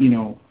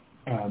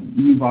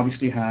 you've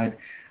obviously had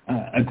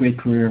a great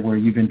career where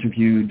you've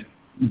interviewed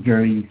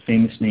very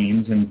famous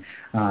names and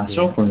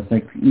so forth.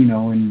 Like,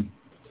 and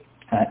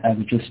I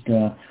was just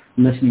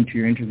listening to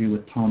your interview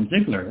with Tom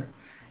Ziegler.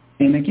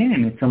 And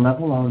again, it's a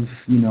level of,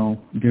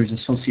 there's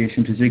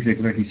association to Zig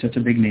Ziglar. He's such a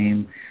big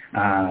name.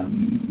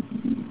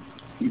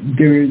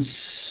 There's,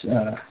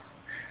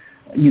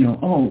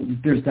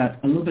 there's that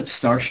a little bit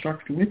starstruck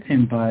with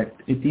him, but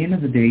at the end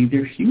of the day,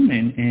 they're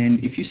human.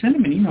 And if you send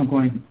him an email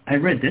going, I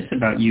read this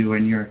about you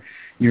and you're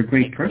a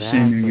great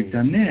person or you've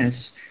done this,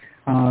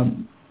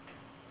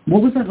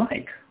 what was that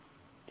like?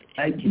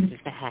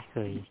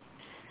 Exactly.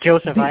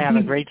 Joseph, I have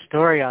a great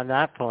story on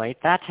that point.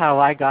 That's how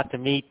I got to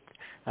meet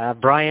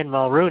Brian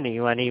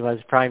Mulroney when he was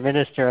Prime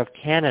Minister of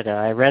Canada.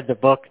 I read the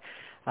book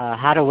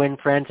How to Win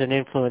Friends and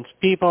Influence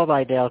People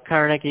by Dale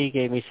Carnegie,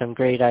 gave me some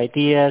great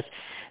ideas,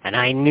 and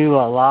I knew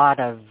a lot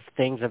of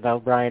things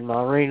about Brian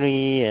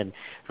Mulroney and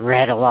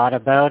read a lot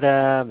about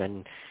him,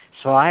 and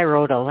so I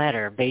wrote a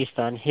letter based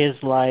on his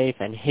life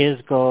and his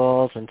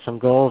goals and some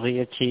goals he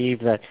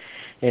achieved that,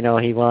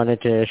 he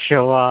wanted to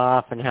show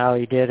off and how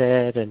he did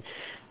it and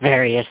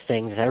various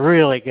things. A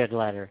really good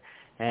letter.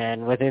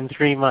 And within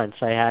 3 months,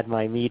 I had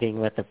my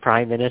meeting with the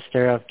Prime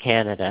Minister of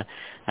Canada.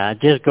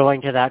 Just going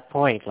to that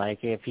point,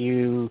 like if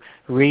you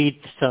read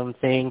some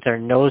things or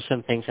know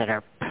some things that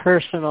are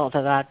personal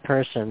to that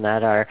person,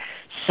 that are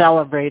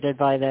celebrated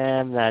by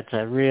them, that's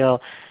a real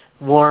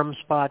warm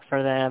spot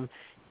for them,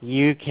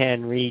 you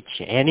can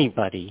reach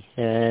anybody.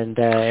 And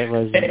it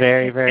was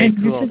very, very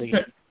cool.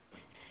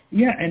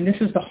 And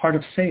this is the heart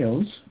of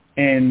sales,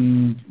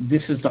 and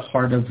this is the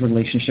heart of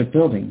relationship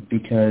building,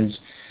 because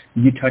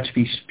you touch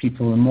these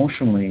people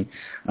emotionally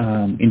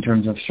in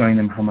terms of showing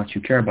them how much you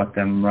care about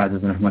them rather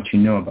than how much you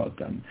know about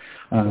them.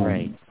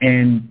 Right.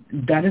 And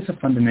that is a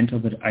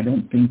fundamental that I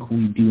don't think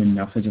we do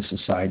enough as a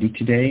society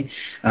today.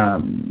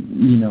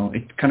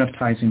 It kind of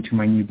ties into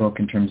my new book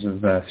in terms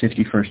of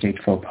 50 First Date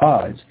Faux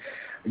Pas.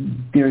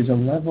 There's a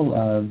level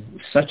of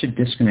such a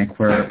disconnect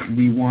where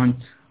we want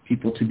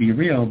people to be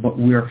real, but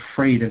we're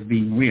afraid of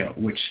being real,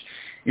 which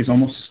is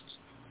almost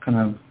kind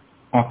of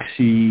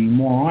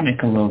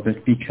oxymoronic a little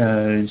bit,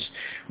 because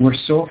we're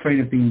so afraid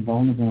of being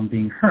vulnerable and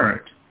being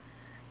hurt,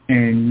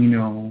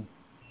 and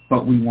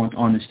but we want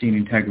honesty and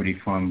integrity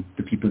from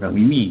the people that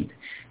we meet.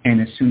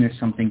 And as soon as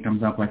something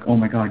comes up like, oh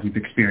my God, you've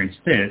experienced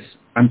this,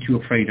 I'm too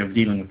afraid of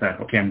dealing with that.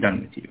 Okay, I'm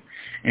done with you.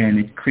 And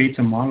it creates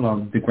a model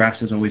of the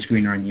grass is always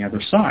greener on the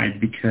other side,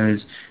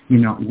 because you're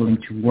not willing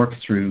to work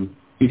through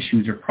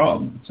issues or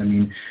problems. I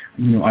mean,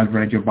 I've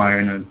read your bio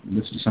and I've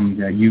listened to some of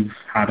that. You've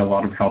had a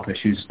lot of health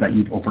issues that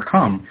you've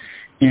overcome.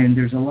 And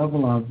there's a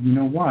level of,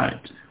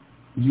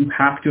 you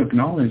have to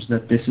acknowledge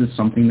that this is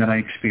something that I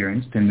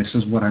experienced, and this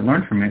is what I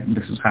learned from it, and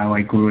this is how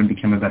I grew and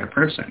became a better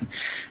person.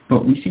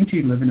 But we seem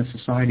to live in a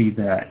society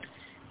that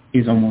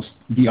is almost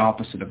the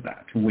opposite of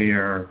that,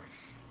 where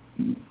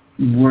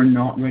we're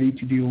not ready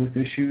to deal with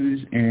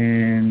issues,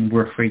 and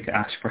we're afraid to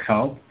ask for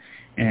help.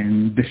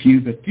 And the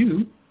few that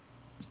do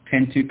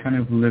tend to kind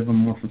of live a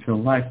more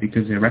fulfilled life,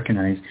 because they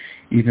recognize,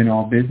 even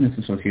all business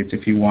associates,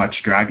 if you watch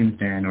Dragon's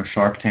Den or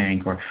Shark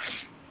Tank, or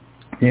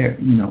they're,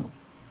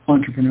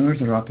 entrepreneurs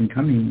that are up and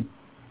coming,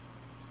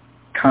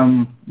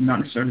 come not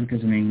necessarily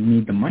because they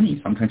need the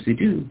money, sometimes they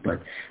do,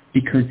 but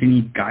because they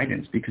need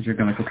guidance, because they're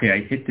going like, okay,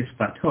 I hit this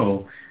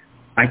plateau,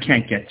 I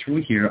can't get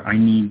through here,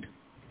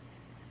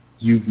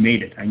 you've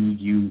made it, I need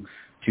you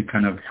to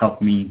kind of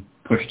help me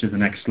push to the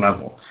next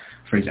level,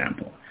 for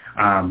example.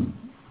 And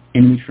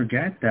we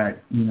forget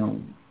that,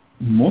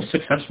 most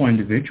successful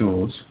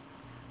individuals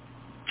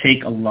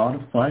take a lot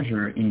of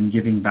pleasure in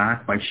giving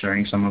back by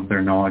sharing some of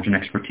their knowledge and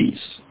expertise.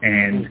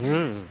 And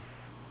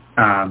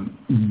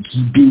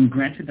being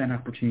granted that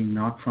opportunity,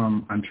 not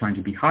from I'm trying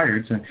to be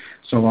hired,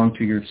 so long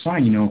to your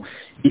sign,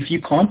 if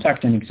you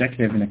contact an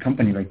executive in a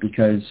company,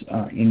 because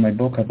in my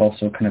book I've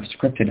also kind of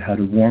scripted how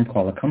to warm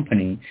call a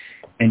company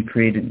and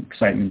create an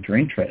excitement or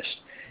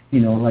interest.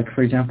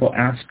 For example,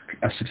 ask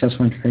a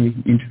successful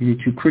interview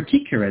to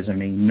critique your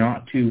resume,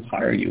 not to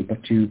hire you,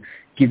 but to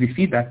give you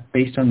feedback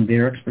based on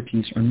their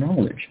expertise or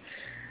knowledge.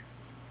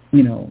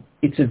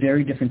 It's a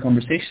very different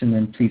conversation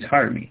than please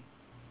hire me.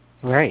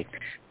 Right.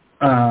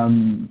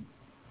 To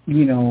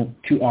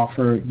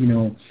offer,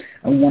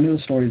 one of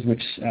the stories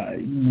which,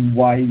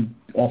 why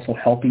also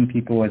helping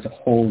people as a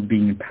whole,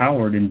 being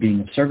empowered and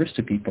being of service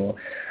to people,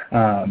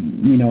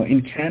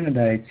 in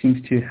Canada, it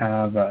seems to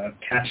have a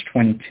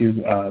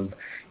catch-22 of,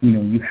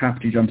 you have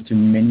to jump through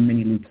many,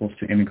 many loopholes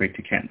to immigrate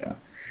to Canada.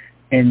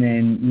 And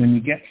then when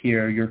you get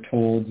here, you're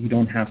told you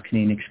don't have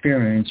Canadian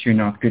experience, you're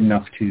not good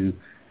enough to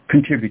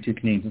contribute to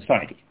Canadian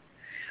society.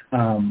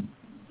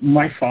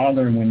 My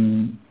father,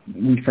 when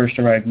we first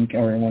arrived,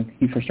 when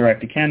he first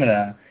arrived to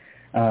Canada,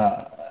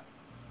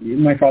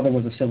 my father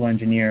was a civil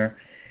engineer,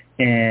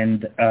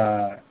 and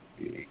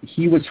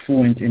he was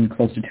fluent in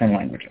close to 10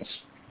 languages.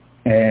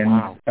 And,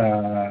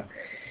 wow.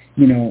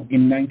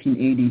 In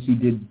 1980, he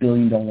did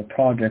billion-dollar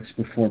projects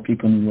before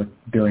people knew what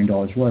 $1 billion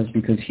was,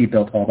 because he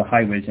built all the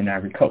highways in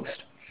Ivory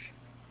Coast.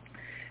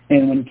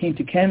 And when he came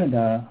to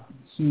Canada,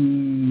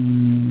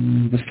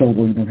 he was told,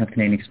 well, you don't have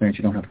Canadian experience,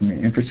 you don't have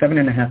Canadian. And for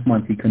 7.5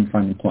 months, he couldn't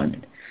find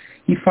employment.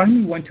 He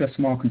finally went to a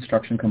small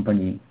construction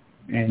company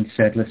and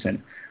said,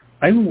 listen,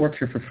 I will work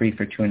here for free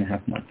for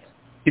 2.5 months.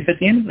 If at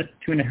the end of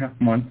the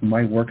 2.5 months,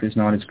 my work is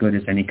not as good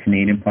as any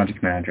Canadian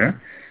project manager,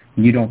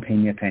 you don't pay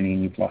me a penny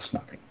and you've lost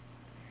nothing.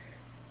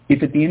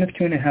 If at the end of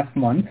 2.5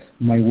 months,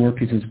 my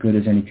work is as good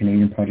as any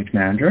Canadian project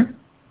manager,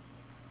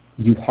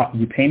 you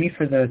pay me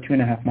for the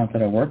 2.5 months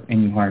that I work,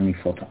 and you hire me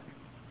full-time.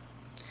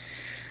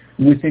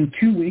 Within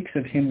 2 weeks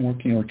of him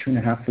working, or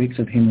 2.5 weeks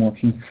of him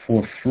working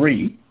for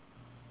free,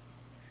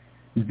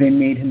 they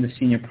made him the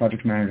senior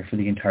project manager for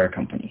the entire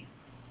company.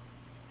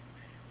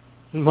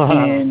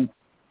 Wow.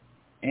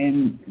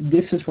 And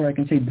this is where I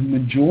can say the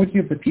majority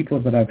of the people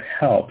that I've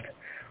helped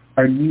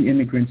are new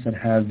immigrants that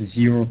have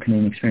zero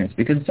Canadian experience,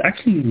 because it's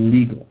actually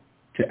legal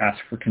to ask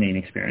for Canadian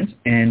experience,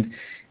 and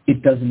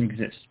it doesn't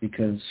exist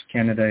because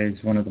Canada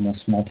is one of the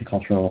most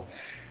multicultural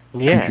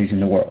countries in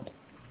the world.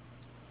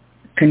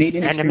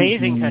 Canadian and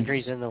amazing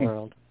countries in the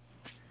world.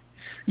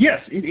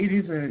 Yes, it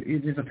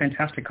is a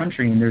fantastic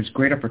country, and there's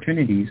great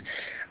opportunities.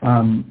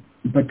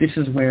 But this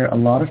is where a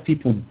lot of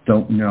people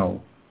don't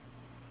know,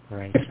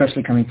 right,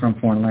 especially coming from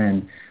foreign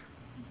land,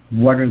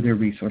 what are their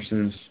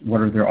resources,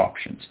 what are their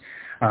options.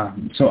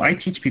 So I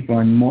teach people,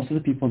 and most of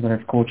the people that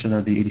I've coached at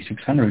the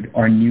 8600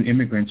 are new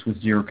immigrants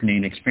with zero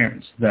Canadian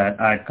experience that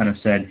I've kind of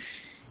said,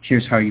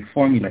 here's how you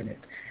formulate it.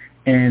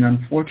 And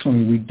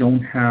unfortunately, we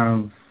don't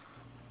have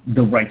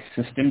the right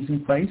systems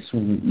in place. So,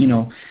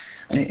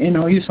 and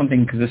I'll use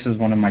something because this is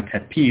one of my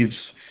pet peeves,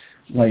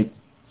 like,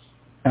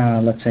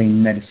 let's say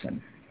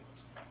medicine.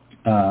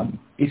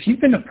 If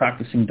you've been a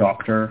practicing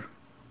doctor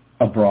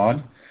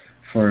abroad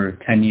for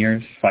 10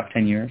 years,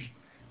 10 years,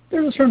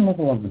 there's a certain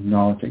level of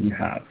knowledge that you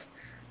have.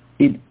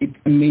 It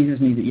amazes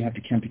me that you have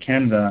to come to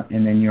Canada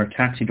and then you're a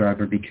taxi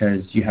driver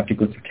because you have to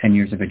go through 10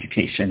 years of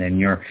education and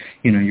you're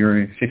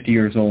 50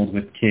 years old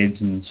with kids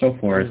and so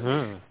forth.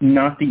 Mm-hmm.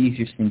 Not the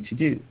easiest thing to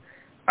do.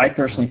 I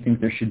personally think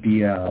there should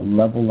be a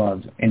level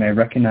of, and I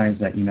recognize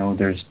that,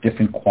 there's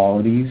different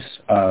qualities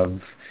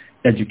of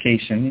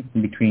education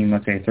between,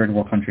 let's say, a third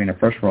world country and a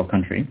first world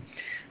country.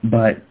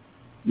 But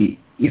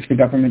if the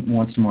government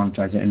wants to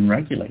monetize it and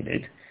regulate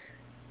it,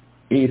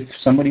 if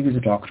somebody who's a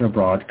doctor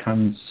abroad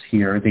comes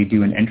here, they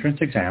do an entrance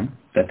exam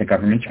that the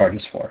government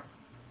charges for.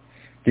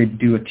 They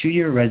do a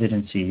 2-year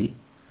residency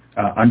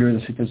under the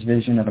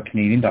supervision of a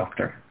Canadian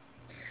doctor,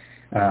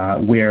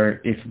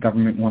 where if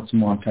government wants to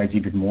monetize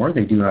even more,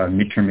 they do a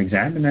midterm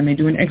exam, and then they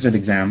do an exit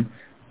exam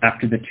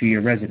after the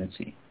 2-year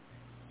residency.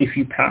 If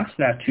you pass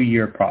that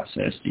 2-year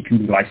process, you can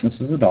be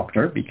licensed as a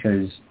doctor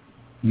because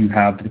you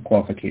have the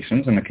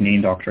qualifications, and the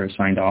Canadian doctor has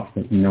signed off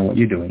that you know what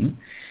you're doing.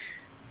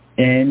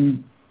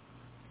 And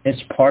as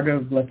part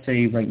of, let's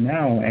say, right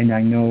now, and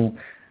I know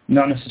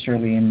not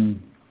necessarily in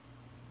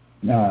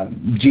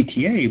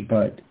GTA,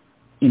 but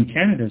in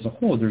Canada as a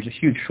whole, there's a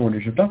huge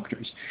shortage of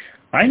doctors.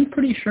 I'm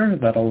pretty sure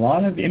that a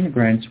lot of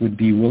immigrants would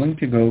be willing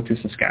to go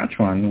to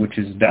Saskatchewan, which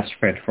is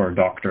desperate for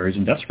doctors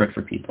and desperate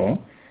for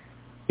people,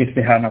 if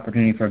they had an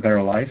opportunity for a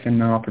better life and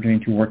an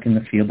opportunity to work in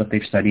the field that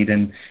they've studied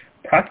and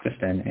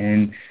practiced in.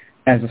 And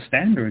as a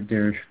standard,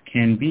 there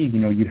can be,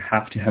 you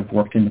have to have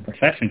worked in the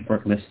profession for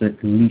at least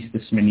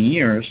this many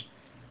years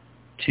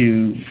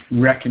to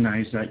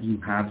recognize that you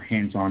have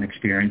hands-on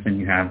experience and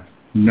you have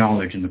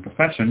knowledge in the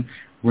profession,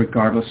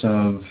 regardless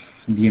of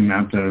the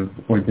amount of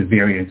or the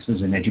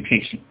variances in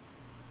education.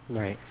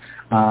 Right.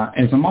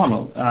 As a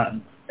model,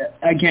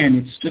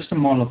 again, it's just a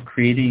model of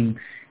creating,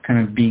 kind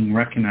of being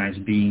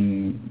recognized,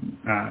 being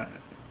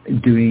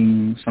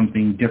doing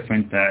something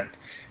different that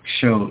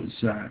shows.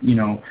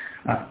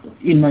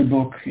 In my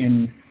book,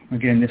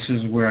 again, this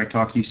is where I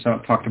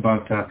talked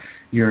about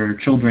your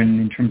children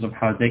in terms of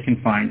how they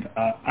can find.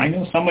 I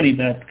know somebody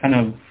that kind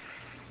of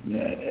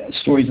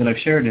stories that I've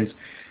shared is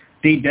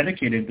they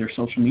dedicated their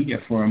social media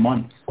for a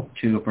month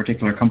to a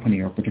particular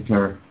company or a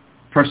particular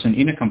person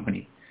in a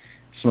company.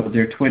 So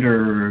their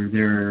Twitter,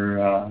 their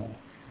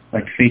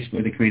like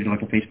Facebook, they created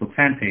like a Facebook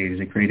fan page,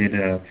 they created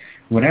a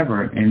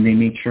whatever, and they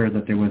made sure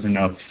that there was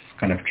enough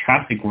kind of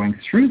traffic going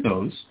through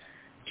those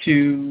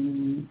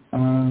to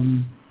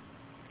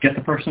get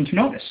the person to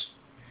notice.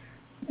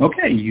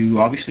 Okay,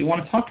 you obviously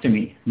want to talk to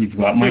me. You've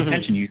got my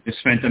attention. You just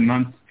spent a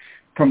month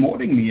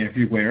promoting me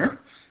everywhere,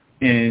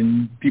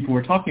 and people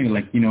were talking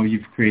like,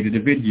 you've created a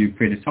video, you've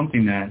created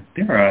something that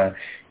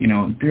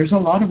there's a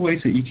lot of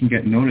ways that you can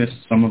get noticed.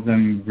 Some of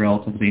them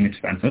relatively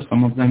inexpensive.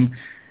 Some of them,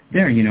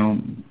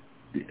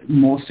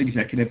 most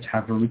executives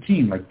have a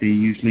routine. Like they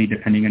usually,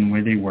 depending on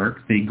where they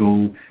work, they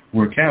go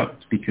work out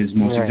because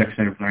most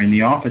executives are in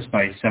the office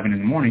by 7 in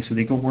the morning, so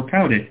they go work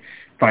out at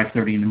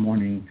 5:30 in the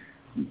morning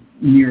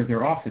near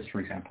their office,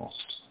 for example.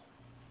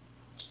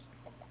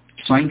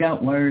 Find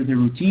out where their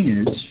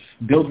routine is,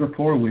 build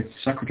rapport with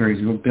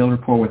secretaries, build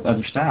rapport with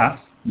other staff.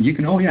 You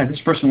can,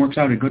 this person works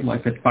out at Good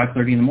Life at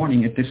 5:30 in the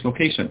morning at this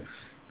location.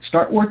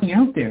 Start working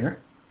out there,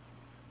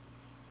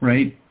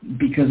 right?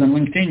 Because on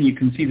LinkedIn, you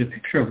can see the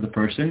picture of the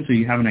person, so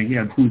you have an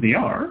idea of who they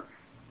are.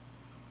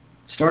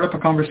 Start up a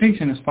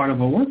conversation as part of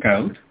a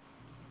workout.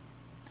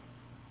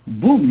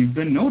 Boom, you've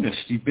been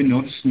noticed. You've been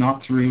noticed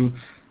not through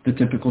the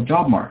typical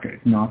job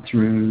market, not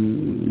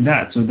through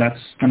that. So that's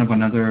kind of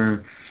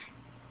another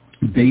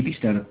baby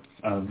step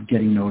of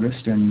getting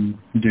noticed and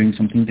doing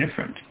something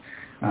different.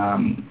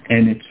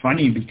 And it's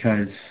funny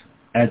because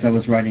as I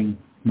was writing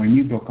my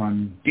new book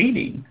on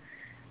dating,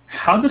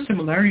 how the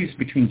similarities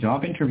between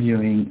job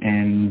interviewing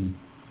and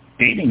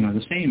dating are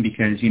the same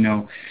because,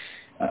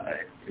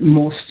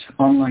 most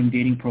online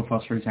dating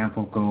profiles, for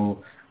example,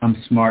 go, I'm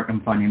smart,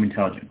 I'm funny, I'm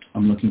intelligent.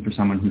 I'm looking for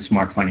someone who's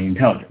smart, funny,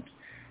 intelligent.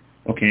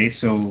 Okay,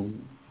 so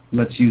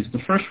let's use the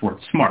first word,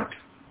 smart.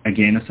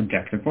 Again, a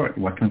subjective word.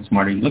 What kind of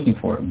smart are you looking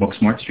for? Book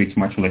smart, street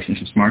smart,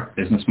 relationship smart,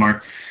 business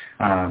smart.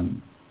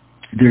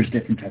 There's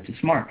different types of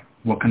smart.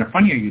 What kind of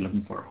funny are you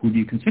looking for? Who do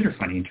you consider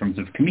funny in terms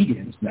of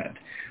comedians that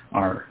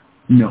are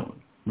known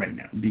right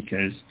now?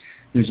 Because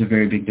there's a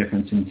very big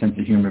difference in sense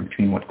of humor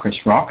between what Chris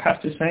Rock has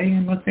to say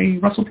and what, say,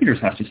 Russell Peters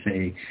has to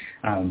say.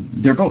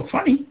 They're both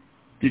funny.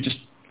 They're just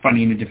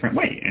funny in a different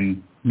way,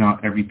 and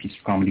not every piece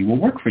of comedy will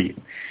work for you.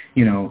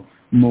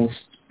 Most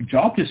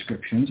job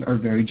descriptions are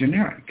very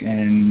generic,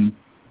 and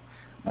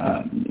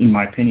in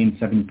my opinion,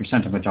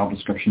 70% of a job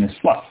description is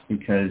fluff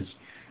because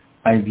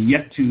I've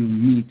yet to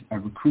meet a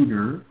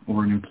recruiter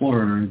or an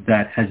employer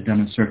that has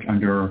done a search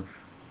under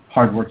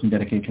hardworking,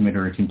 dedicated, committed,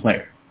 or a team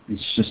player.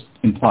 It's just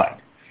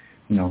implied.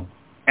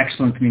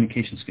 Excellent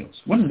communication skills.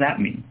 What does that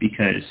mean?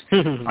 Because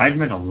I've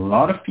met a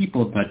lot of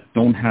people that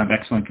don't have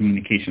excellent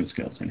communication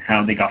skills, and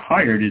how they got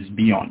hired is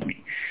beyond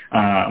me.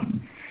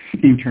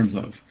 In terms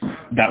of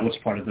that was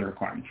part of the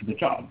requirement for the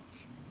job.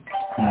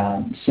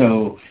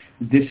 So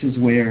this is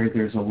where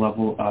there's a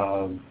level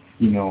of,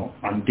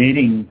 on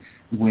dating,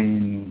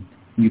 when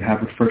you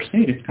have a first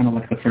date, it's kind of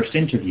like the first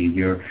interview.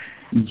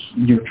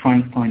 You're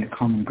trying to find a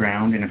common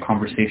ground in a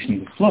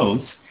conversation that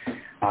flows.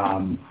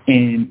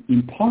 And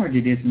in part,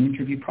 it is an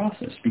interview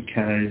process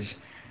because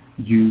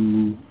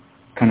you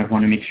kind of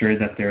want to make sure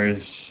that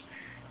there's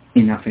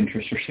enough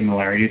interest or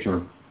similarities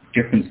or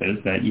differences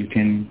that you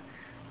can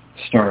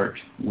start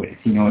with.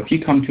 If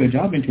you come to a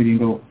job interview and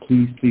go,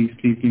 please, please,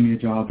 please give me a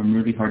job, I'm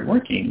really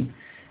hardworking,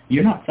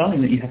 you're not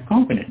selling that you have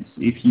confidence.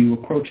 If you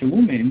approach a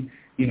woman,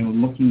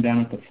 looking down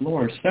at the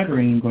floor,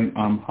 stuttering and going,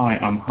 hi,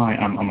 hi,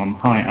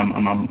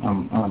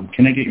 hi,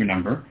 can I get your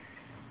number?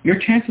 Your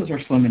chances are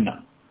slim and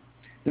none.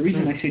 The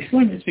reason I say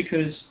slim is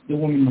because the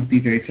woman must be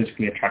very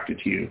physically attracted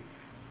to you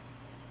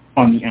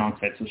on the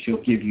outset, so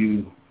she'll give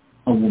you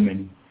a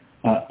woman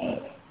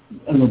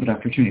a little bit of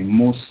opportunity.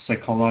 Most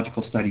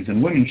psychological studies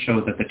in women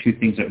show that the two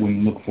things that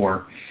women look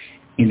for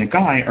in a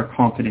guy are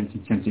confidence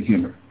and sense of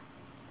humor.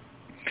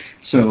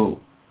 So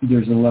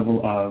there's a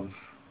level of,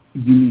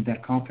 you need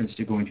that confidence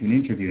to go into an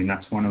interview, and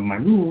that's one of my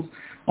rules.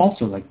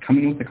 Also, like,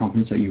 coming with the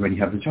confidence that you already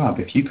have the job.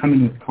 If you come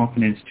in with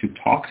confidence to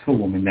talk to a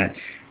woman that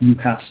you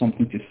have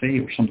something to say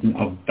or something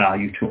of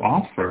value to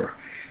offer,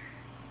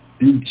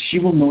 she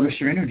will notice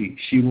your energy.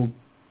 She will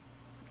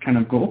kind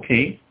of go,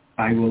 okay,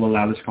 I will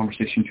allow this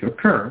conversation to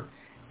occur,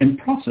 and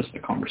process the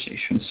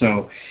conversation.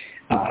 So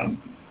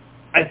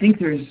I think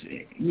there's,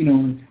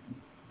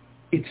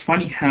 it's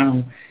funny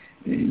how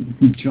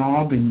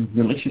job and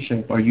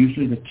relationship are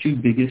usually the two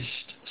biggest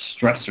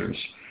stressors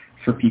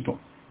for people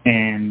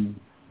and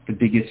the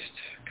biggest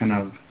kind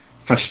of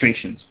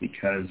frustrations,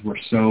 because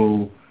we're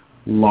so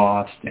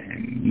lost.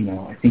 And,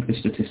 I think the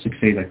statistics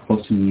say that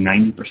close to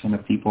 90%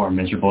 of people are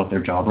miserable at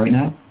their job right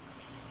now.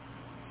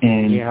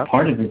 And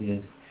part of it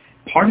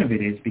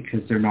is because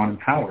they're not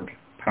empowered.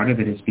 Part of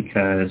it is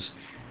because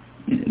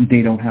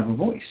they don't have a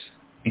voice.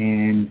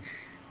 And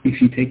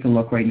if you take a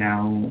look right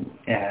now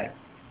at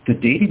the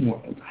dating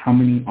world, how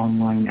many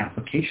online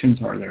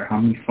applications are there? How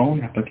many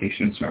phone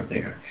applications are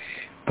there?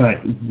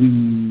 But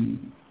we,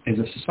 as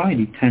a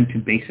society, tend to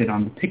base it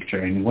on the picture.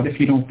 And what if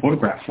you don't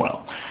photograph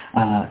well?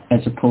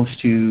 As opposed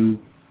to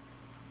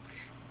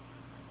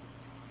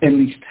at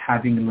least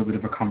having a little bit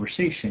of a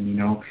conversation.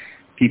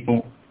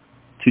 People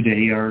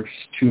today are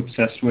too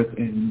obsessed with,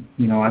 and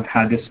I've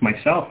had this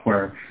myself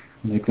where,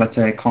 like, let's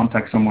say I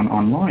contact someone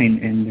online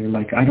and they're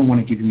like, I don't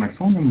want to give you my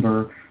phone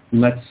number,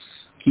 let's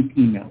keep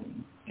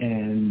emailing,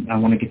 and I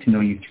want to get to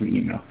know you through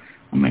email.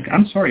 I'm like,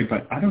 I'm sorry,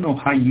 but I don't know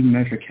how you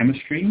measure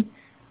chemistry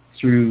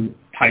through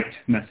typed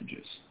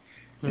messages.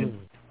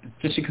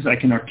 Just because I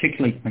can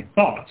articulate my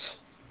thoughts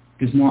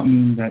does not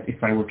mean that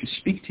if I were to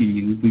speak to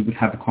you, we would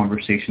have a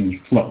conversation that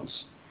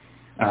flows.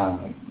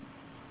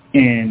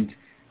 And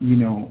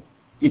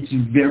it's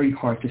very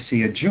hard to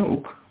say a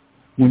joke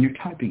when you're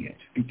typing it,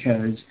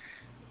 because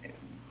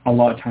a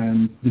lot of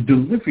times the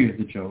delivery of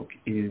the joke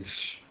is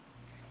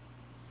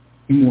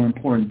more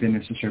important than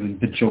necessarily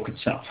the joke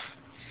itself,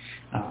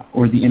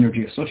 or the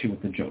energy associated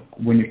with the joke.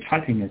 When you're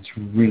typing, it's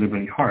really,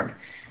 really hard.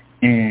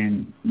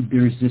 And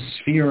there's this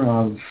fear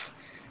of,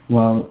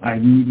 well,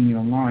 I'm meeting you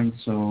online,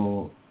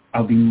 so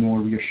I'll be more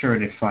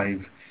reassured if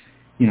I've,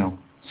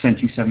 sent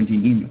you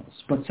 17 emails.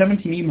 But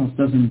 17 emails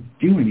doesn't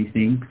do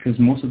anything, because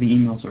most of the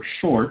emails are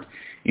short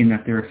in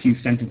that there are a few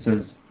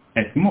sentences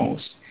at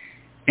most,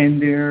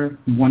 and they're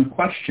one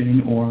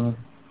question or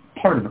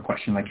part of a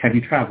question, like, have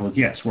you traveled?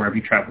 Yes. Where have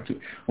you traveled to?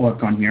 Well, I've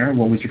gone here.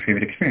 What was your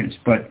favorite experience?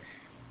 But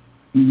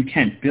you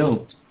can't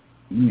build.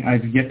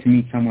 I've yet to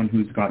meet someone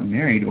who's gotten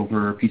married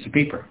over a piece of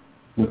paper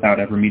without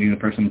ever meeting the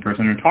person in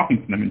person or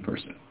talking to them in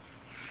person.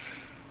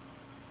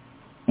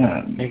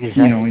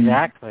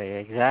 Exactly,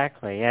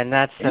 and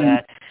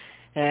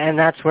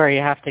that's where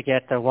you have to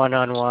get the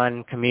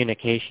one-on-one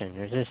communication.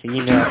 There's this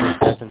email just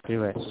doesn't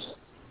do it.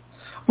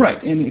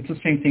 Right, and it's the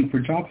same thing for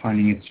job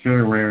finding. It's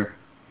very rare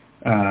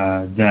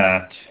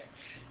that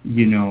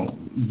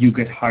you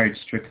get hired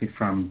strictly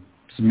from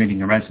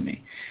submitting a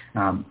resume.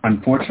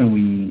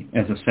 Unfortunately,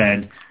 as I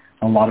said,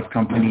 a lot of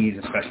companies,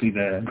 especially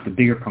the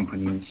bigger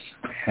companies,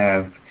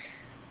 have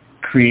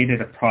created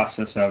a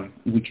process of,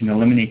 we can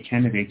eliminate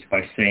candidates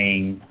by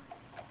saying,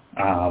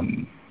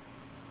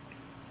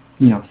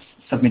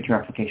 submit your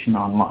application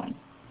online.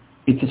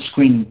 It's a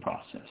screening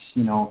process.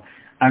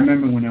 I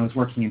remember when I was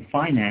working in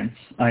finance,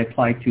 I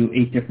applied to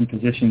 8 different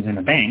positions in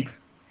a bank.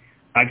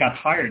 I got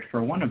hired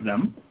for one of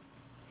them,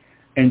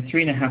 and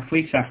 3.5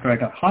 weeks after I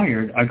got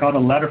hired, I got a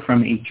letter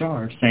from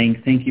HR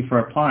saying, thank you for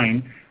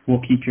applying,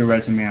 we'll keep your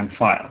resume on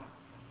file.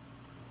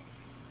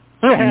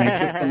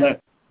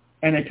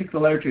 And I took the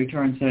letter to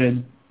HR and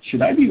said,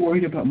 should I be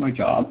worried about my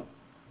job?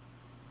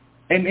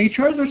 And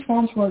HR's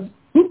response was,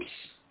 oops,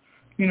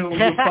 you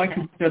apply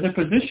to other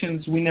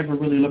positions. We never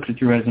really looked at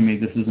your resume.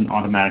 This is an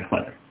automatic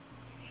letter.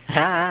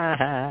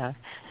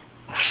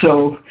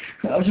 So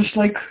I was just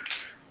like,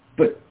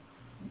 but,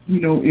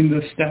 in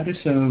the status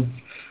of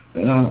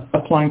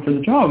applying for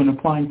the job and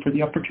applying for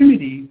the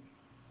opportunity,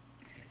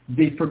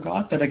 they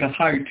forgot that I got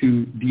hired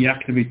to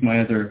deactivate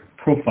my other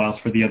profiles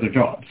for the other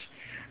jobs.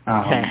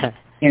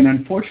 And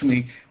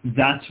unfortunately,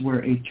 that's where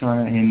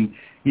HR and,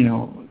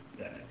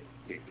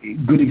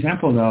 good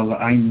example of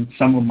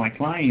some of my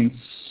clients,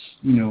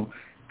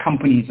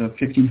 companies of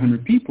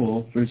 1,500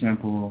 people, for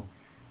example,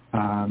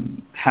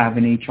 have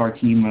an HR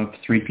team of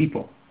 3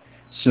 people.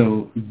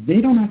 So they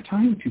don't have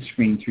time to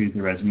screen through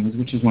the resumes,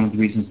 which is one of the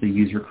reasons they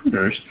use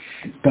recruiters.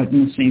 But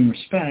in the same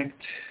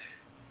respect,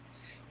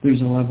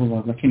 there's a level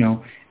of,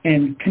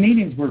 and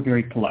Canadians were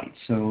very polite.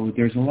 So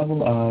there's a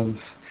level of,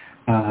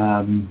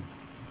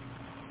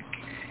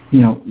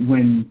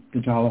 when the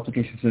job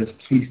application says,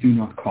 please do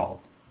not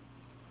call.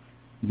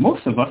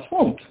 Most of us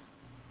won't.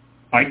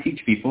 I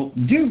teach people,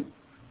 do.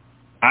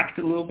 Act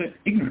a little bit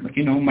ignorant.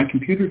 My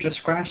computer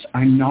just crashed.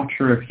 I'm not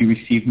sure if you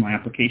received my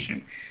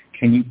application.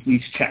 Can you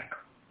please check?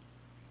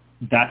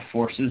 That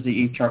forces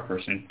the HR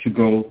person to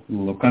go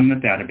look on the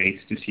database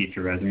to see if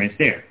your resume is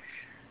there.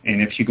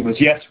 And if she goes,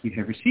 yes, we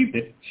have received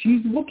it,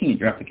 she's looking at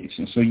your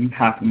application. So you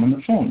have them on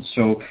the phone.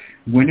 So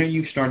when are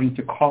you starting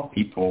to call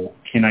people?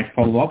 Can I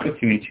follow up with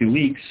you in 2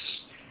 weeks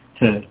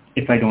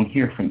if I don't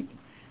hear from you?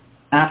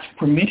 Ask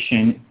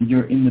permission.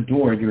 You're in the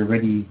door. You're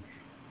already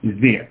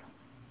there,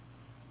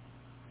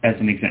 as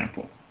an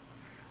example,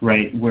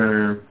 right?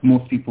 Where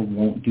most people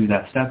won't do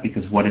that step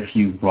because what if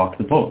you rock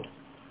the boat?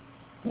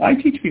 I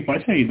teach people, I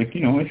say,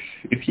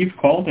 if you've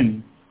called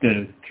and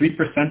the 3%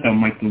 that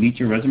might delete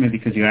your resume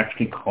because you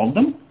actually called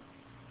them,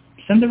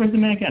 send the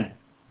resume again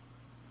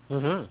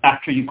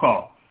after you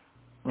call,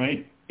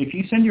 right? If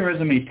you send your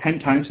resume 10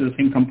 times to the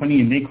same company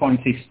and they call and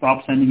say,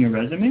 stop sending your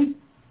resume,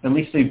 at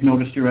least they've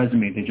noticed your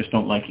resume. They just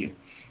don't like you.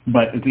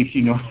 But at least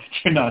you know that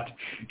you're not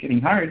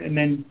getting hired. And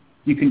then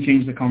you can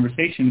change the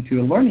conversation to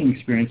a learning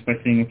experience by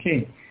saying,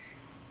 okay,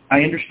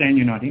 I understand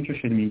you're not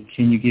interested in me.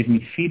 Can you give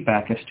me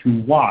feedback as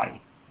to why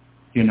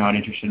you're not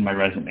interested in my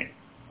resume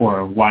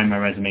or why my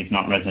resume is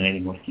not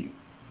resonating with you?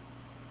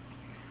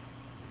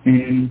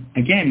 And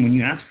again, when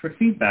you ask for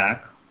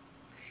feedback,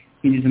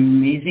 it is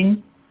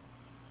amazing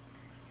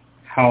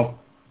how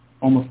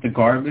almost the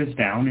guard is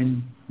down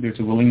and there's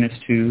a willingness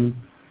to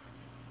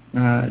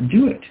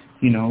do it.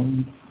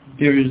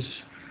 There's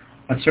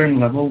a certain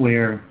level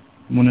where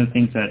one of the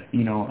things that,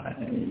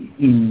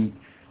 in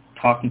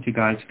talking to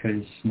guys,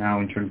 because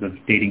now in terms of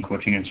dating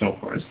coaching and so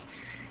forth,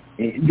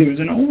 there's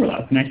an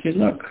overlap. And I said,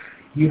 look,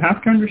 you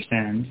have to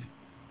understand,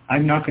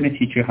 I'm not going to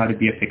teach you how to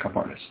be a pickup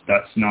artist.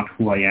 That's not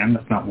who I am.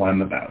 That's not what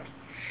I'm about.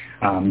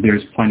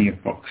 There's plenty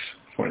of books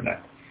for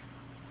that.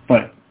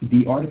 But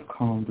the art of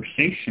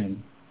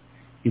conversation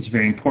is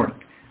very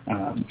important.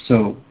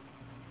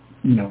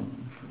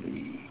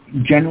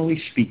 Generally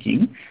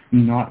speaking,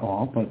 not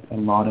all, but a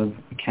lot of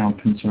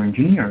accountants or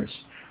engineers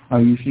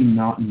are usually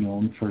not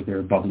known for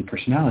their bubbly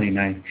personality.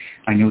 And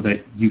I know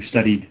that you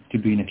studied to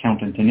be an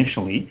accountant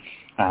initially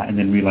and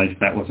then realized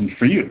that wasn't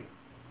for you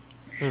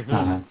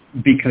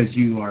because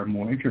you are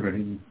more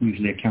introverted.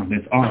 Usually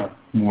accountants are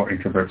more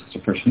introverts as a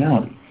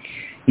personality.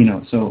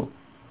 So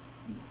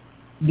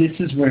this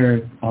is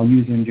where I'll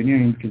use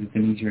engineering because it's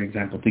an easier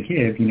example to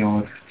give.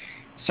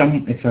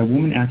 If a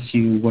woman asks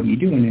you, what are you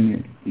doing?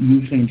 And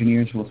usually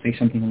engineers will say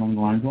something along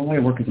the lines, well, I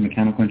work as a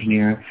mechanical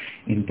engineer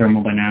in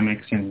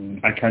thermodynamics and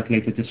I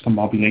calculate the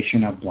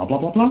discombobulation of blah, blah,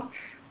 blah, blah.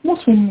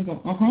 Most women will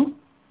go,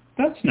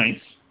 that's nice,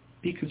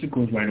 because it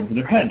goes right over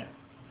their head.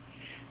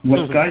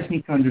 What guys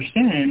need to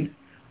understand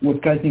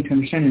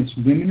is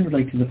women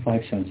relate to the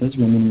 5 senses,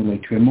 women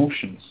relate to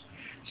emotions.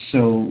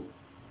 So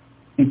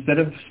instead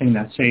of saying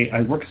that, say,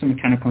 I work as a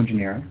mechanical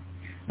engineer,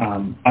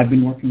 I've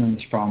been working on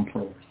this problem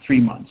for 3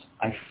 months.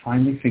 I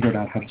finally figured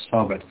out how to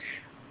solve it.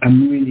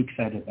 I'm really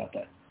excited about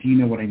that. Do you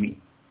know what I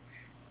mean?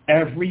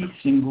 Every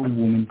single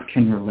woman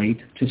can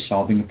relate to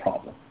solving a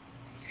problem.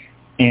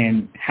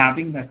 And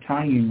having that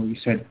tie-in where you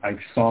said, I've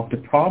solved a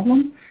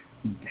problem,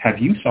 have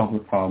you solved a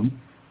problem,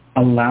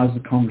 allows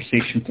the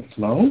conversation to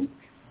flow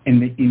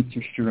and the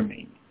interest to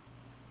remain.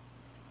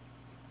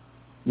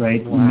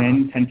 Right? Wow.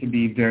 Men tend to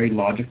be very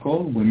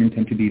logical. Women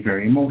tend to be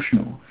very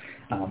emotional.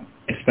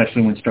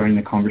 Especially when starting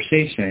the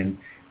conversation,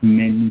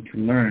 men need to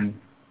learn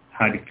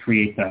how to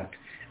create that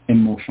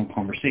emotional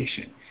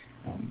conversation.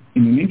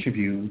 In an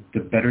interview, the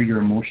better your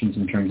emotions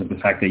in terms of the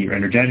fact that you're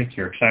energetic,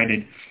 you're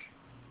excited,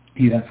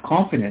 you have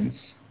confidence,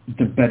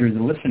 the better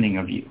the listening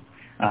of you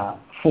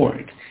for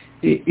it.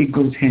 It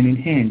goes hand in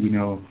hand.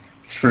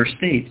 First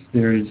dates,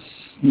 there's,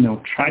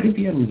 try to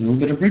be a little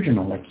bit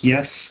original. Like,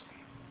 yes,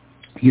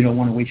 you don't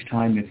want to waste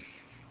time if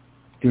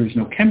there's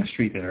no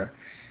chemistry there,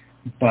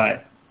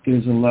 but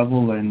there's a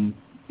level, and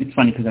it's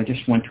funny because I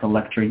just went to a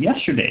lecture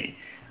yesterday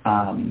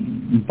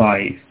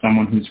by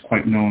someone who's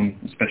quite known,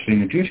 especially in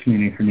the Jewish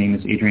community. Her name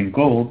is Adrienne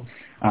Gold.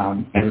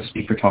 as a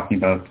speaker talking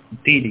about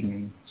dating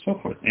and so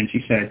forth. And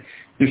she said,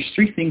 there's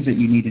 3 things that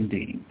you need in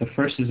dating. The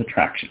first is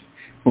attraction.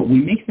 But we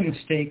make the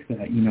mistake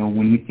that,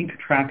 when we think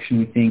attraction,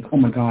 we think, oh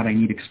my God, I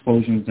need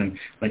explosions and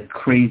like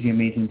crazy,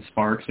 amazing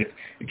sparks.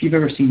 If you've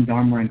ever seen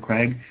Dharma and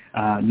Craig,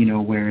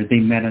 where they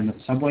met on the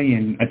subway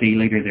and a day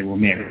later they were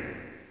married.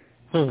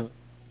 In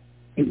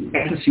the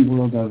fantasy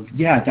world of,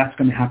 that's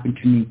going to happen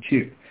to me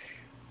too.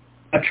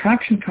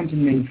 Attraction comes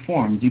in many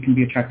forms. You can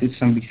be attracted to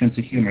somebody's sense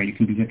of humor. You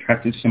can be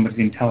attracted to somebody's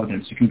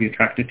intelligence. You can be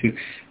attracted to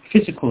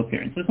physical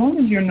appearance. As long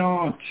as you're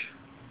not,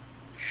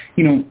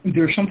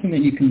 there's something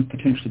that you can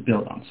potentially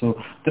build on. So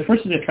the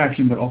first is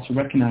attraction, but also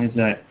recognize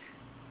that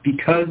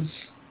because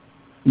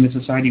in the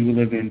society we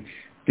live in,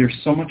 there's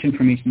so much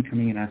information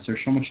coming in us. There's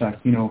so much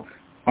that,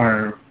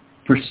 our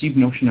perceived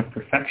notion of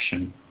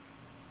perfection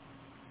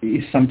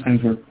is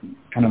sometimes we're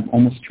kind of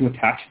almost too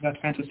attached to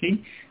that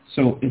fantasy.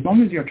 So as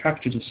long as you're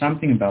attracted to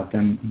something about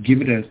them,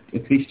 give it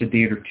at least a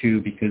date or 2,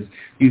 because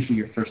usually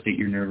your first date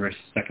you're nervous,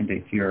 second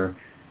date you're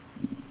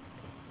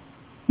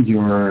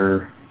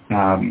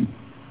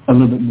a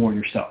little bit more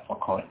yourself, I'll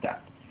call it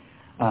that.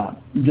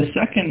 The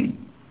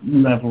second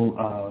level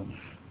of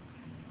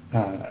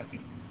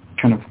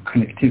kind of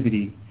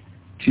connectivity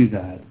to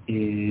that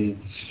is,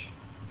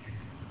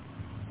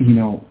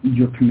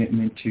 your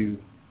commitment to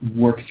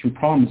work through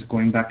problems.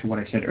 Going back to what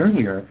I said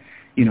earlier,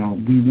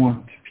 we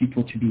want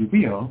people to be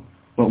real,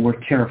 but we're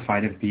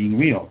terrified of being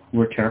real.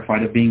 We're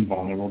terrified of being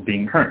vulnerable,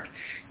 being hurt.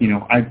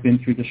 I've been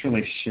through this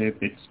relationship.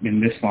 It's been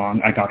this long.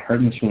 I got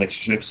hurt in this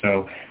relationship,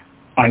 so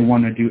I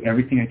want to do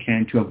everything I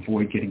can to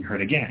avoid getting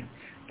hurt again.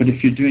 But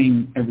if you're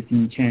doing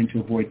everything you can to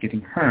avoid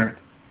getting hurt,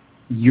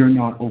 you're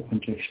not open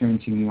to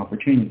experiencing new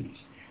opportunities.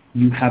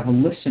 You have a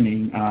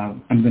listening of,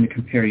 I'm going to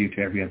compare you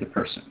to every other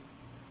person.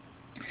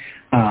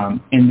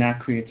 And that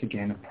creates,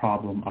 again, a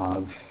problem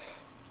of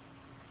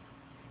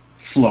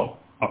flow,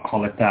 I'll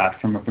call it that,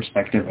 from a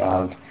perspective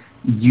of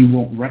you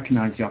won't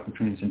recognize the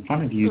opportunities in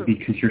front of you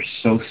because you're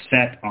so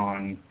set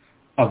on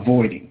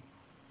avoiding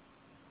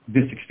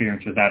this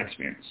experience or that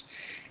experience.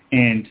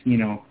 And,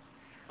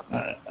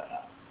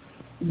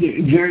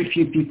 very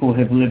few people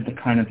have lived the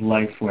kind of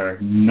life where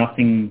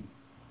nothing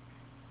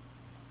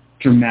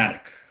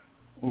dramatic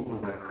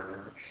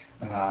or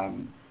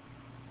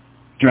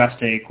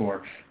drastic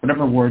or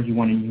whatever word you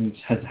want to use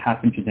has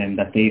happened to them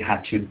that they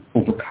had to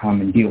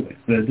overcome and deal with.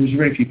 There's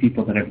very few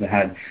people that have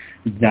had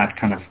that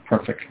kind of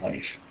perfect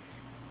life.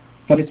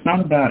 But it's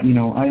not about,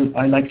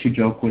 I like to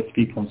joke with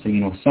people and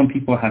say, some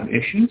people have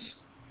issues.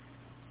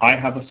 I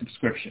have a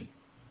subscription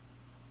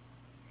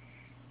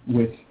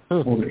with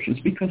old issues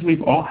because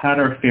we've all had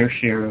our fair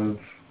share of,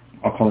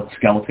 I'll call it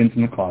skeletons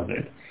in the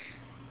closet.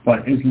 But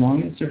as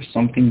long as there's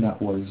something that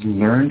was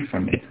learned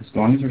from it, as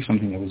long as there's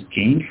something that was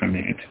gained from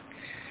it,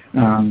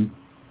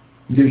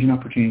 there's an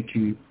opportunity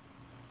to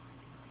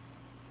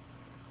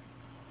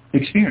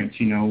experience.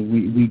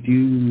 We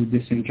do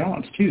this in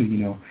jobs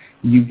too.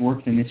 You've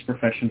worked in this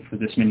profession for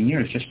this many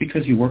years. Just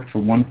because you worked for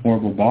one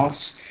horrible boss,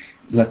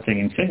 let's say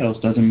in sales,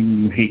 doesn't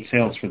mean you hate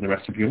sales for the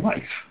rest of your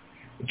life.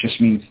 It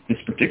just means this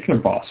particular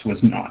boss was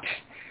not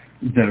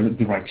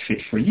the right fit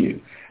for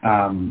you.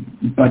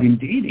 But in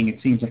dating,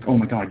 it seems like, oh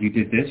my God, you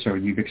did this or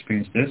you've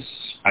experienced this.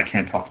 I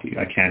can't talk to you.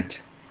 I can't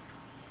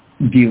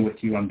deal with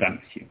you. I'm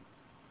done with you.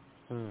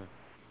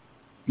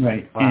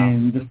 Right. Wow.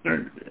 And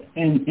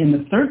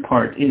the third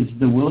part is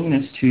the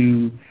willingness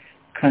to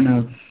kind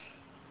of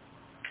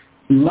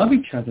love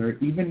each other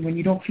even when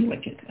you don't feel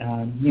like it.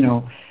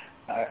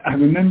 I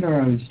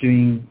remember I was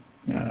doing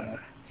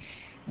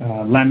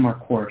a landmark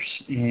course,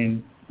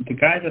 and the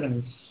guy that I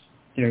was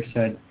there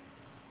said,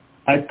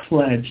 I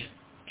pledge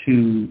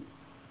to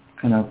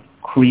kind of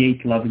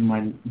create loving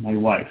my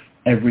wife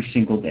every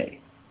single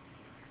day.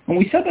 When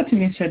we said that to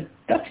me, I said,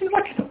 that seems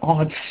like an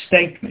odd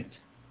statement.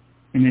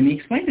 And then he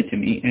explained it to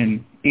me,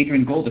 and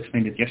Adrienne Gold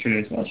explained it yesterday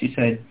as well. She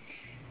said,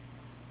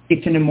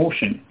 it's an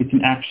emotion, it's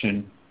an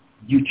action.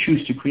 You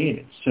choose to create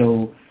it.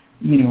 So,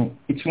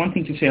 it's one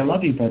thing to say I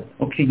love you, but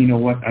okay, you know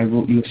what, I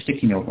wrote you a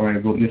sticky note or I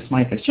wrote you a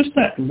smiley face. Just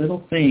that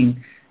little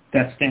thing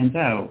that stands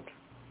out.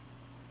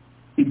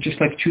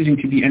 Just like choosing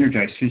to be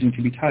energized, choosing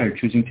to be tired,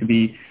 choosing to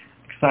be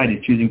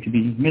excited, choosing to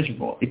be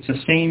miserable. It's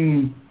the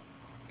same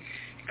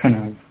kind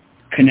of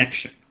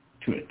connection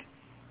to it.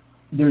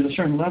 There's a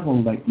certain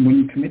level, like when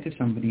you commit to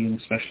somebody, and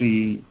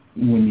especially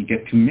when you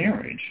get to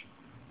marriage,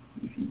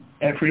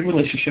 every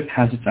relationship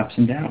has its ups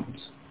and downs.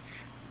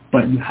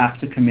 But you have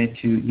to commit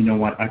to, you know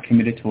what, I'm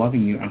committed to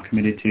loving you. I'm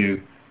committed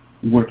to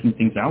working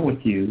things out with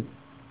you.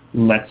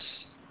 Let's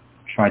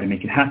try to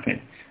make it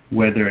happen.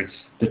 Whether it's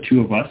the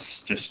two of us,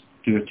 just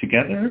do it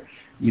together,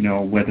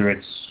 whether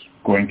it's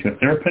going to a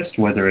therapist,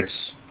 whether it's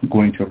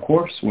going to a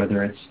course,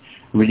 whether it's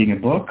reading a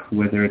book,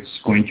 whether it's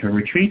going to a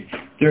retreat,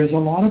 there's a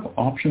lot of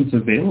options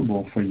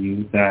available for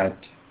you that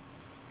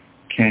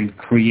can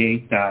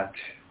create that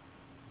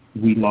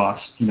we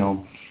lost,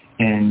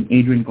 and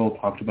Adrienne Gold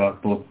talked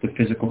about both the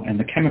physical and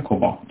the chemical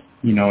bond.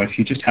 If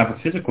you just have a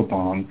physical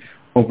bond,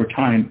 over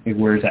time it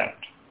wears out.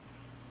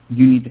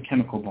 You need the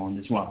chemical bond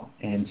as well.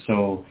 And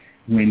so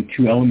when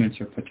two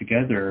elements are put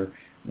together,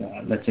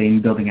 let's say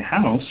in building a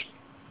house,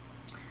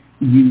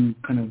 you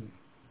kind of,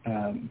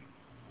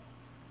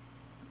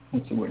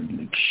 what's the word,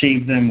 like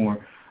shave them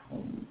or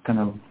kind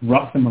of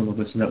rough them a little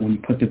bit so that when you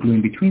put the glue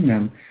in between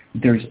them,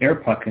 there's air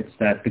pockets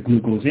that the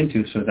glue goes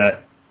into so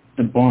that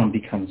the bond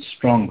becomes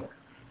stronger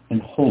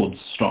and holds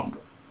stronger.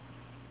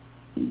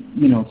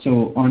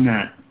 So on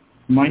that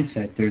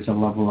mindset, there's a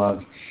level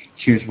of,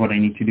 here's what I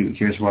need to do,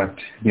 here's what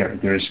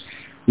there's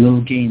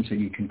little games that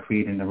you can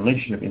create in the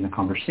relationship, in the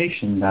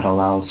conversation, that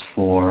allows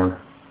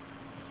for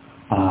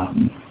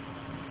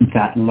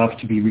that love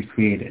to be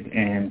recreated.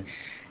 And,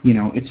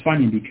 it's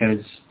funny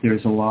because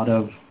there's a lot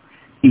of,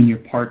 in your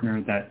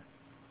partner that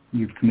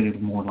you've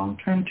committed more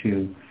long-term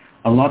to,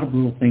 a lot of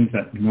little things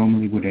that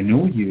normally would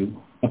annoy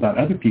you about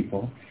other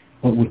people,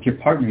 but with your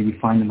partner you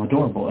find them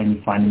adorable and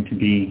you find them to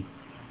be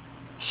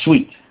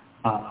sweet.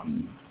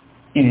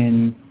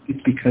 And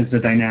it's because the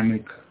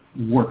dynamic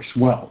works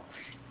well,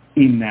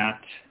 in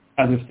that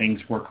other things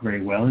work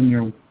very well and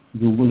you're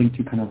willing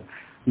to kind of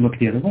look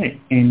the other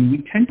way. And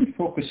we tend to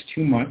focus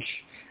too much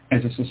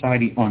as a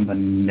society on the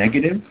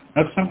negative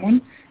of someone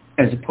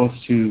as opposed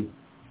to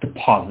the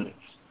positives.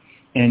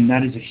 And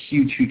that is a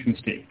huge, huge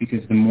mistake,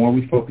 because the more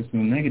we focus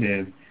on the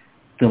negative,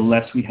 the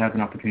less we have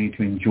an opportunity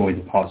to enjoy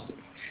the positive,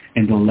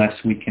 and the less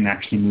we can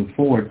actually move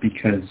forward,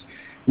 because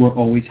we're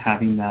always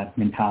having that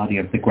mentality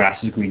of the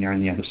grass is greener on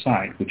the other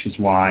side, which is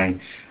why,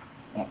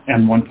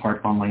 and one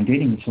part, online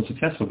dating is so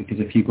successful, because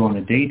if you go on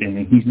a date and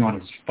he's not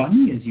as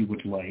funny as you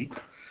would like,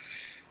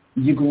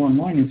 you go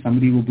online and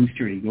somebody will boost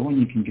your ego and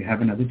you can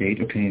have another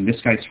date. Okay, and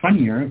this guy's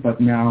funnier, but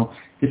now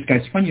this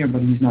guy's funnier,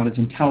 but he's not as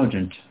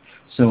intelligent.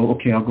 So,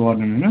 okay, I'll go out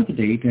on another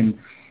date, and,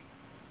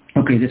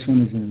 okay, this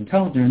one isn't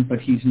intelligent, but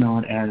he's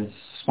not as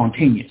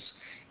spontaneous.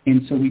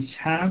 And so we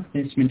have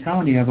this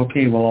mentality of,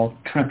 okay, well, I'll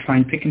kind of try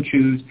and pick and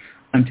choose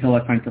until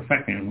I find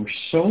perfection. And we're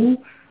so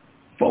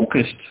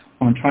focused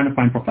on trying to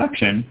find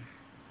perfection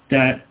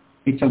that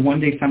it's a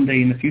one day,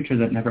 someday in the future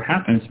that never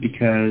happens,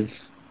 because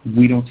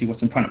we don't see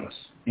what's in front of us,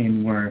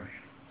 and we're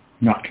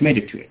not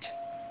committed to it,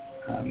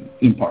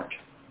 in part.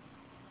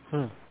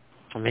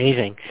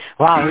 Amazing.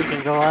 Wow, we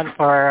can go on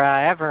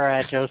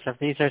forever, Joseph.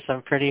 These are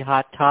some pretty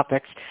hot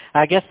topics.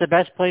 I guess the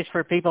best place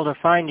for people to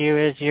find you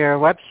is your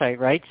website,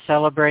 right?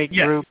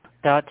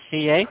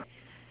 CelebrateGroup.ca?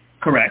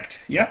 Correct,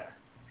 yeah.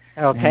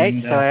 Okay,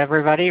 and, so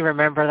everybody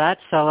remember that,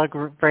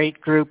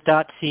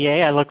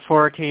 CelebrateGroup.ca. I look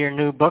forward to your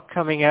new book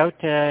coming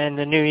out in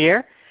the new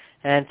year.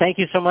 And thank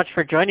you so much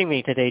for joining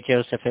me today,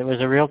 Joseph. It was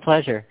a real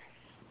pleasure.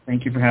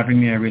 Thank you for having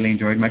me. I really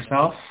enjoyed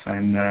myself,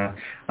 and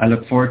I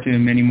look forward to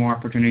many more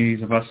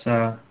opportunities of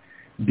us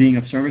being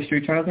of service to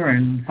each other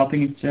and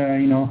helping it,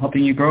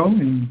 helping you grow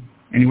in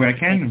any way I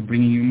can, and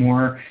bringing you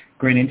more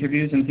great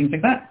interviews and things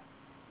like that.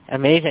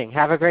 Amazing.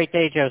 Have a great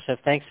day, Joseph.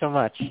 Thanks so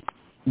much.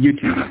 You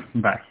too.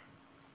 Bye.